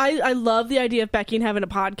 So I love the idea of Becky and having a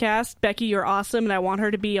podcast. Becky, you're awesome, and I want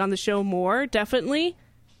her to be on the show more, definitely.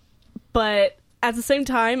 But at the same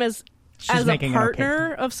time, as a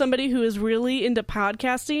partner of somebody who is really into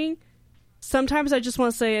podcasting, sometimes I just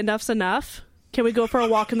want to say enough's enough. Can we go for a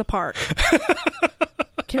walk in the park?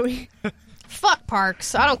 Can we? Fuck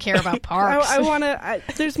parks. I don't care about parks. I want to.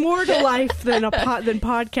 There's more to life than than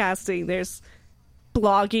podcasting. There's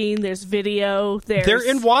blogging. There's video. They're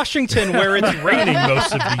in Washington where it's raining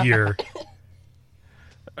most of the year.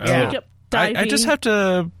 I just have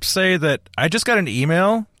to say that I just got an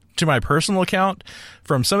email to my personal account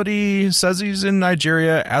from somebody says he's in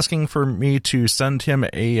Nigeria asking for me to send him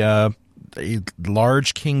a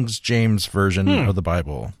large King James version of the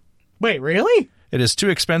Bible. Wait, really? It is too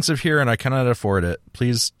expensive here and I cannot afford it.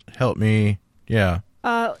 Please help me. Yeah.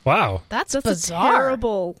 Wow. That's bizarre.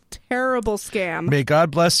 Terrible, terrible scam. May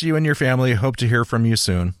God bless you and your family. Hope to hear from you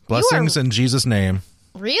soon. Blessings in Jesus' name.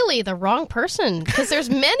 Really the wrong person, because there's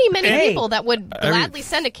many people that would gladly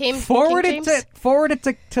send a King James. Forward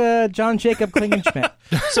it to John Jacob Klingenschmidt.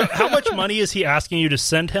 So how much money is he asking you to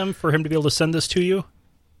send him for him to be able to send this to you?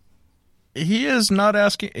 He is not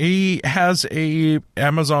asking. He has a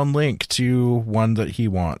Amazon link to one that he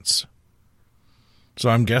wants. So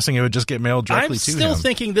I'm guessing it would just get mailed directly to him. I'm still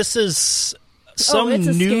thinking this is some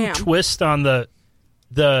new scam. twist on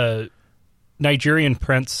the Nigerian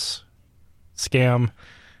prince scam.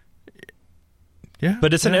 Yeah.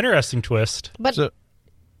 But it's an interesting twist. But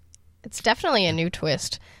it's definitely a new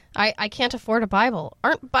twist. I can't afford a Bible.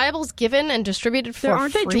 Aren't Bibles given and distributed for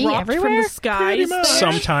aren't free they dropped everywhere? from the skies?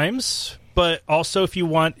 Sometimes, but also if you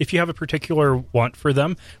have a particular want for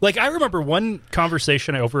them. Like I remember one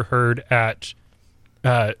conversation I overheard at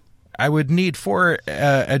I would need 4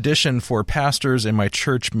 edition for pastors in my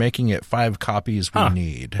church, making it 5 copies we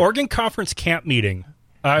need. Oregon Conference camp meeting.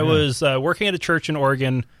 I was working at a church in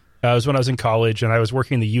Oregon. It was when I was in college, and I was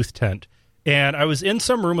working in the youth tent. And I was in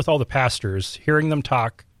some room with all the pastors, hearing them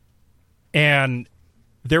talk. And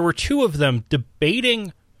there were 2 of them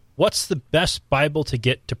debating what's the best Bible to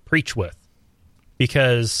get to preach with.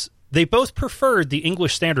 Because they both preferred the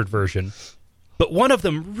English Standard Version. But one of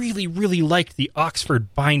them really, really liked the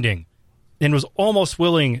Oxford binding and was almost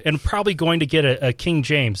willing and probably going to get a King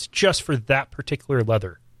James just for that particular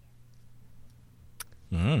leather.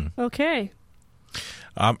 Okay.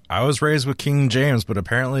 I was raised with King James, but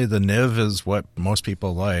apparently the NIV is what most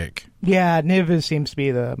people like. Yeah, NIV seems to be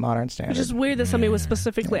the modern standard. Which is weird that somebody would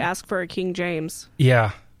specifically ask for a King James.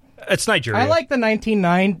 Yeah. It's Nigeria. I like the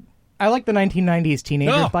 1990s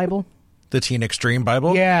Teenager's Bible. The Teen Extreme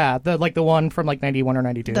Bible? Yeah, the one from 91 or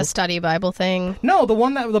 92. The study Bible thing? No, the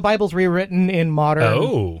one that the Bible's rewritten in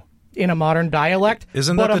modern in a modern dialect.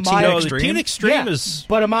 Isn't that the Teen Extreme? The Teen Extreme is...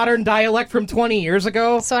 But a modern dialect from 20 years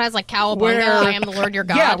ago. So it has Cowabunga, I am the Lord your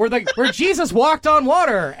God. Yeah, where Jesus walked on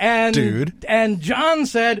water. And and John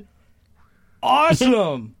said,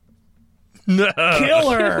 awesome.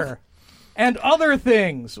 Killer. And other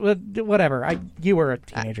things. Whatever. You were a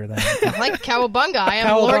teenager then. Like Cowabunga, I am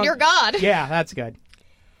the Lord your God. Yeah, that's good.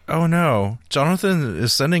 Oh no. Jonathan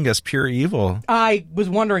is sending us pure evil. I was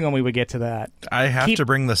wondering when we would get to that. I have to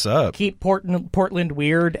bring this up. Keep Portland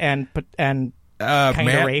weird and kind of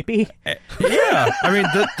rapey. Yeah. I mean,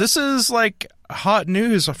 this is hot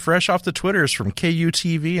news fresh off the Twitters from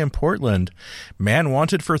KUTV in Portland. Man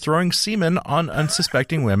wanted for throwing semen on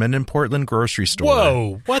unsuspecting women in Portland grocery store.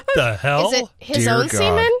 Whoa, what the hell? Is it his Dear own God.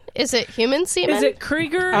 semen? Is it human semen? Is it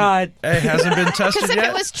Krieger? It hasn't been tested Because if yet.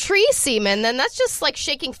 it was tree semen, then that's just like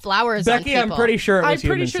shaking flowers on Becky, people. I'm pretty sure it was I'm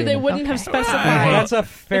pretty human sure semen. they wouldn't have specified. That's a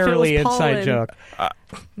fairly if it was inside pollen.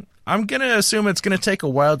 joke. I'm going to assume it's going to take a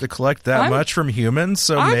while to collect that much from humans,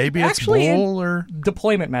 so I'm maybe it's actually bull or...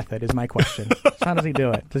 Deployment method is my question. How does he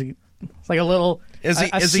do it? Does he? It's like a little. Is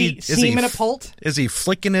he semen pult? Is he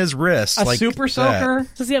flicking his wrist A like super that? soaker?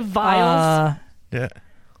 Does he have vials? Yeah.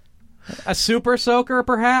 A super soaker,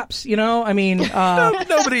 perhaps? You know, I mean,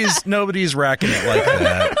 Nobody's racking it like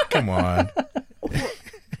that. Come on.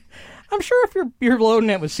 I'm sure if you're loading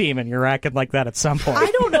it with semen, you're racking like that at some point. I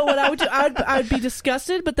don't know what I would do. I'd be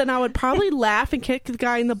disgusted, but then I would probably laugh and kick the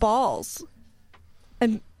guy in the balls.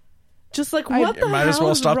 And just like, what the might hell as well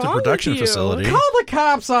is stop the wrong with production you? facility. Call the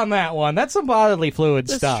cops on that one. That's some bodily fluid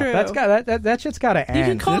That's stuff. true. That's got that shit's got to end. You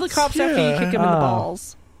can call the cops after you kick him in the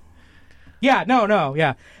balls. Yeah, no,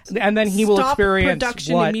 yeah, and then he will Stop experience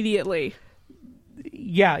production what? immediately.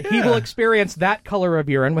 Yeah, he will experience that color of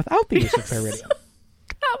urine without the use of pyridium.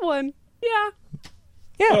 That one. Yeah.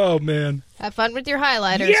 Yeah. Oh, man. Have fun with your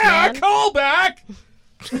highlighters, Yeah, man. call back.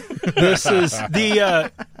 This is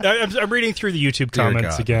the... I'm reading through the YouTube Dear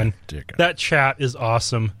comments God. again. Dear God. That chat is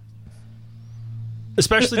awesome.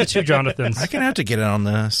 Especially the two Jonathans. I'm going to have to get in on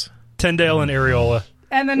this. Tyndale and Areola.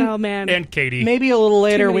 And then Oh, man. And Katie. maybe a little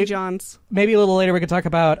later Too many we Johns. we could talk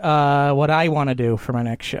about what I want to do for my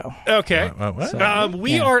next show. Okay. What?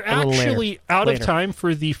 We Yeah, are a little actually later. out Later. of time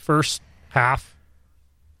for the first half.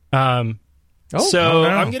 So Oh, no.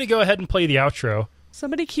 I'm going to go ahead and play the outro.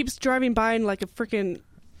 Somebody keeps driving by in like a freaking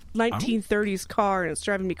 1930s car, and it's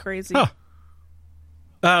driving me crazy. Huh.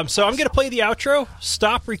 So I'm going to play the outro,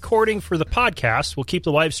 stop recording for the podcast. We'll keep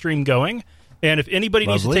the live stream going. And if anybody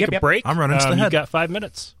needs to Lovely. take a Yep. break, I'm running to the you've head. got 5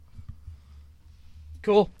 minutes.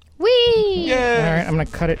 Cool. Whee! All right, I'm gonna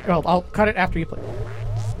cut it. Oh, I'll cut it after you play.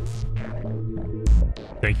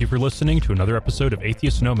 Thank you for listening to another episode of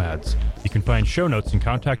Atheist Nomads. You can find show notes and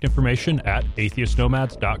contact information at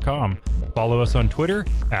atheistnomads.com. Follow us on Twitter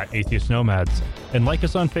at Atheist Nomads and like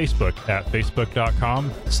us on Facebook at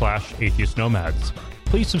facebook.com/Atheist Nomads.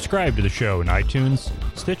 Please subscribe to the show in iTunes,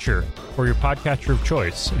 Stitcher, or your podcatcher of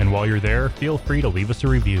choice. And while you're there, feel free to leave us a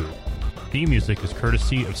review. Theme music is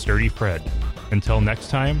courtesy of Sturdy Fred. Until next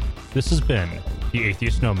time, this has been the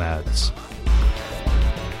Atheist Nomads.